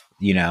enough,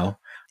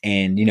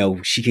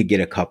 and she could get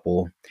a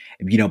couple,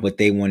 but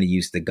they want to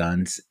use the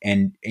guns.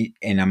 And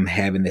I'm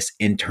having this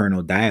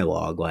internal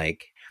dialogue,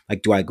 like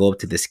do I go up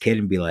to this kid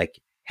and be like,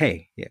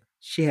 hey, yeah,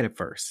 she had it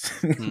first,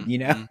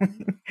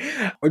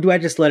 Mhm. or do I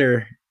just let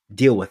her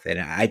deal with it?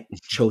 And I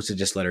chose to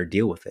just let her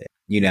deal with it,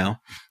 Mhm.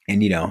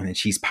 and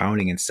she's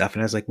pounding and stuff,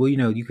 and I was like, well,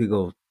 you could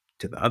go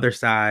to the other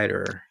side,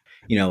 or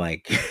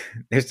like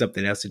there's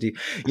something else to do.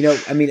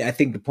 I mean, I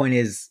think the point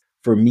is,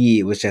 for me,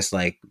 it was just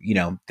like,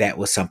 that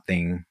was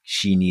something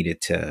she needed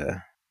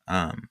to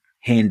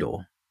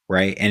handle,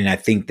 right? And I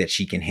think that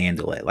she can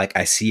handle it. Like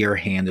I see her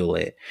handle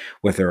it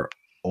with her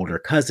older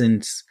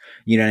cousins.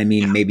 You know what I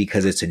mean? Yeah. Maybe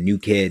because it's a new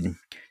kid,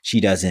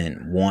 she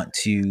doesn't want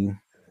to,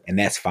 and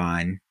that's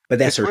fine. But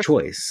that's It's her worth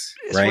choice,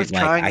 it's right? worth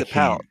Like trying I the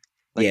pout. can't.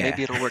 Like, Yeah,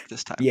 maybe it'll work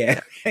this time. yeah.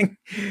 Yeah.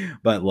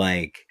 But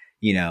like,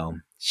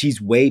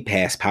 she's way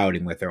past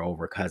pouting with her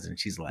older cousin.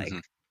 She's like,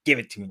 Mhm. give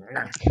it to me.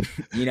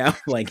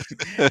 Like,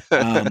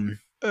 um,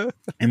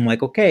 I'm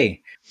like,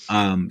 okay.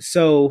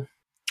 So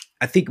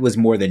I think it was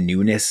more the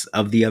newness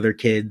of the other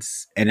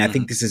kids. And I Mhm.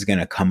 think this is going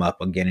to come up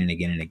again and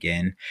again and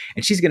again.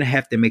 And she's going to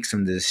have to make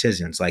some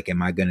decisions. Like,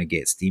 am I going to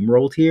get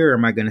steamrolled here, or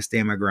am I going to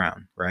stay my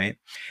ground? Right.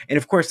 And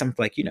of course, I'm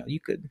like, you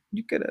could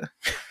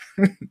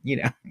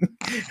have,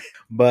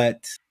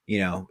 but,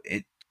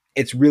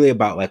 it's really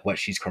about like what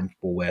she's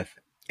comfortable with,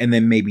 and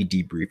then maybe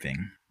debriefing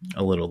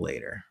a little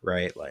later.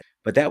 Right. Like,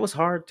 but that was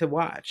hard to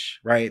watch.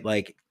 Right.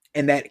 Like,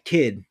 and that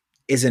kid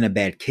isn't a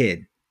bad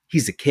kid.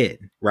 He's a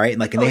kid, right?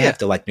 Like, and Oh, they yeah. have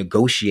to like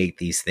negotiate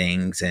these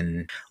things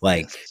and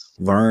like Yes.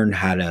 learn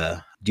how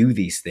to do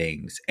these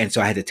things. And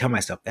so I had to tell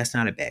myself, that's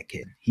not a bad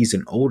kid. He's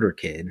an older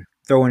kid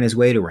throwing his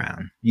weight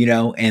around,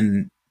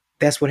 and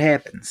that's what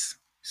happens.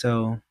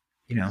 So,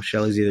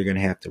 Shelly's either going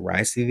to have to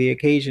rise to the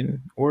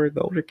occasion, or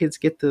the older kids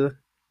get the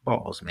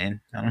balls,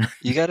 man. I don't know.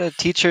 You gotta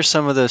teach her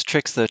some of those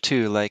tricks though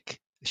too. Like,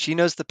 she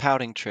knows the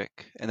pouting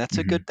trick, and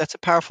Mm-hmm. that's a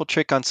powerful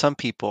trick on some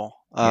people.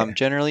 Yeah.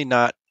 Generally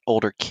not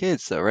older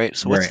kids though, right?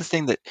 So what's Right. the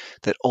thing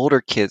that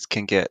older kids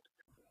can get,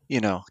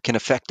 can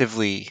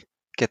effectively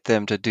get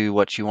them to do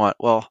what you want?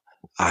 Well,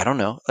 I don't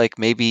know. Like,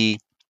 maybe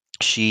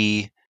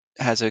she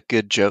has a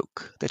good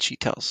joke that she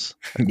tells.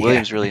 Like, Yeah.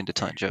 William's really into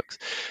telling jokes,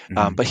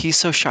 Mm-hmm. but he's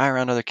so shy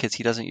around other kids.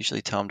 He doesn't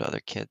usually tell them to other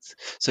kids.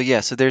 So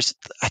yeah, so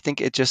I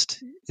think it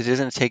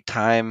doesn't take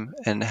time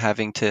and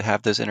having to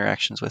have those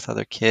interactions with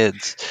other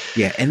kids,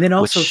 Yeah, and then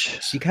also which,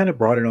 she kind of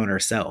brought it on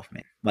herself,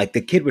 man. Like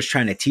the kid was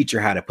trying to teach her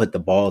how to put the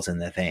balls in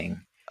the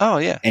thing, oh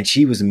yeah, and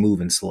she was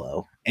moving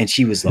slow, and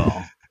she was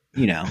all,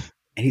 and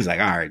he's like,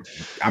 "All right,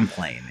 I'm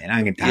playing, man. I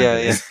ain't got time yeah, for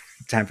yeah, this.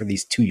 Time for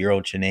these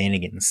 2-year-old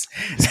shenanigans."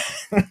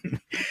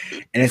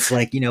 And it's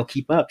like,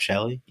 keep up,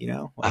 Shelly. Like,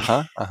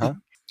 uh-huh, uh-huh.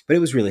 but it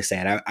was really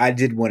sad. I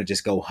did want to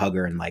just go hug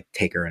her and like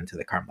take her into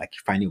the car. I'm like,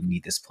 "Fine, you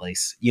need this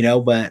place,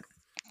 but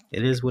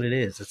it is what it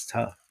is. It's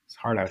tough. It's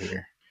hard out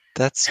here."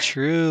 That's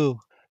true.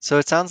 So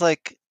it sounds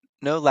like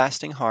no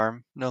lasting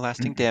harm, no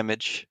lasting Mm-mm.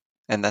 damage,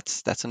 and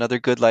that's another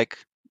good, like,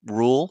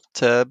 rule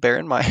to bear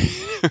in mind,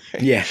 right?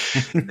 Yeah.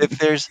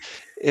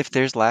 If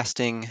there's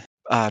lasting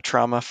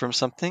trauma from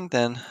something,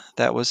 then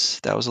that was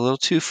a little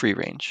too free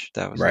range.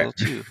 That was a Right.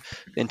 little too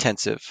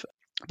intensive.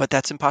 But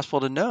that's impossible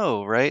to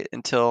know, right?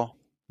 Until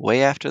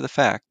way after the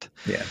fact.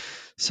 Yeah.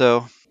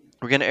 So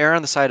we're going to err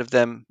on the side of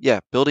them, yeah,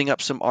 building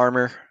up some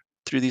armor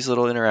through these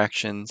little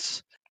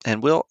interactions.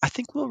 And I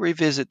think we'll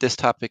revisit this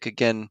topic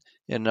again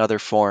in other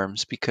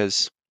forms,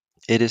 because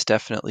it is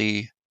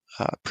definitely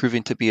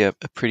proving to be a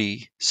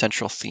pretty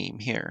central theme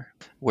here,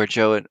 where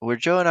Joe and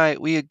I,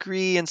 we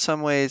agree in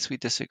some ways, we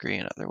disagree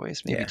in other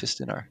ways, maybe Yeah.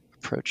 just in our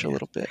approach a Yeah.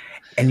 little bit.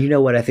 And you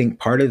know what? I think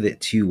part of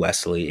it too,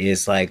 Wesley,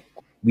 is like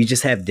we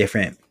just have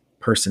different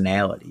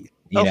personalities,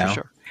 Oh, for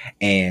sure.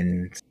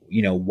 and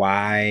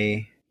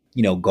why,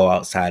 go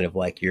outside of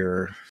like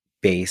your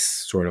base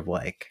sort of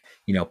like,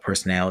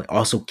 personality.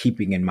 Also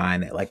keeping in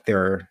mind that like there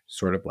are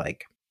sort of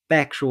like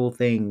factual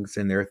things,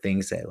 and there are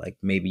things that like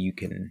maybe you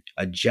can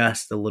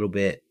adjust a little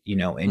bit, in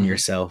Hmm.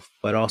 yourself,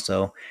 but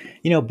also,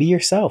 be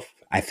yourself,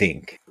 I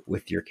think,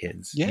 with your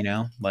kids,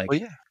 Yeah. like, Well,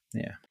 yeah.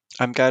 yeah.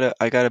 I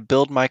gotta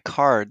build my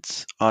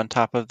cards on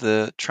top of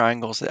the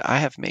triangles that I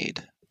have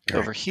made Right.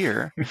 over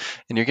here,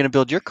 and you're gonna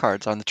build your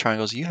cards on the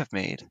triangles you have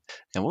made,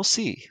 and we'll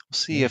see. We'll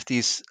see Yeah. if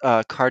these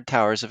card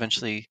towers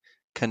eventually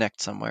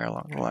connect somewhere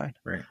along the line.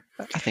 Right.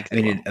 I think I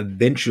they mean, it will.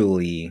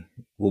 eventually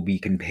we'll be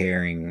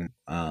comparing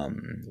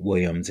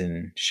Williams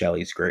and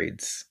Shelley's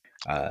grades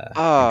and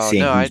Oh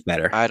seeing no, who's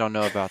better. I don't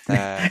know about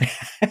that.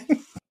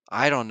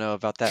 I don't know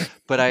about that,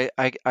 but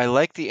I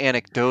like the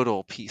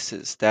anecdotal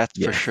pieces. That's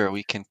for Yeah. sure.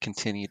 We can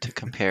continue to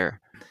compare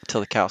till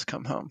the cows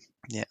come home.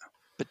 Yeah.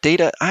 But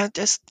data, I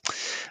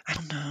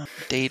don't know.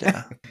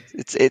 Data.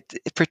 It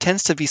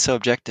pretends to be so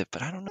objective,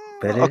 but I don't know.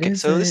 But it Okay,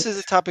 so this isn't. is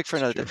a topic for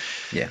It's another day.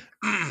 true. Yeah.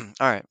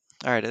 All right.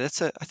 All right.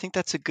 I think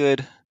that's a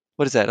good,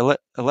 what is that?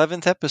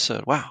 11th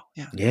episode. Wow.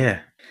 Yeah.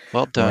 Yeah.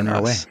 Well We're done, on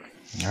our way. us.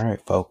 All right,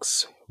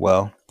 folks.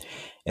 Well,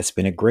 it's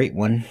been a great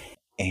one.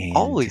 And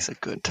Always a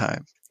good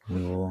time.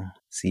 we will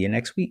see you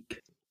next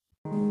week.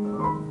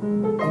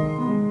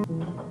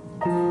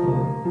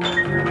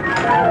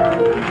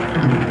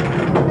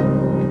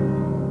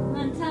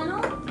 One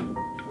tunnel?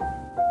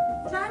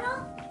 Tunnel?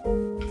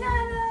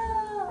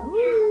 Tunnel!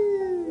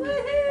 Woohoo!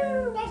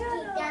 Tunnel!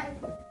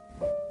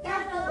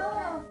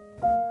 Tunnel!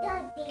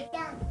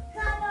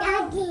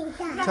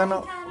 Tunnel!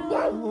 Tunnel.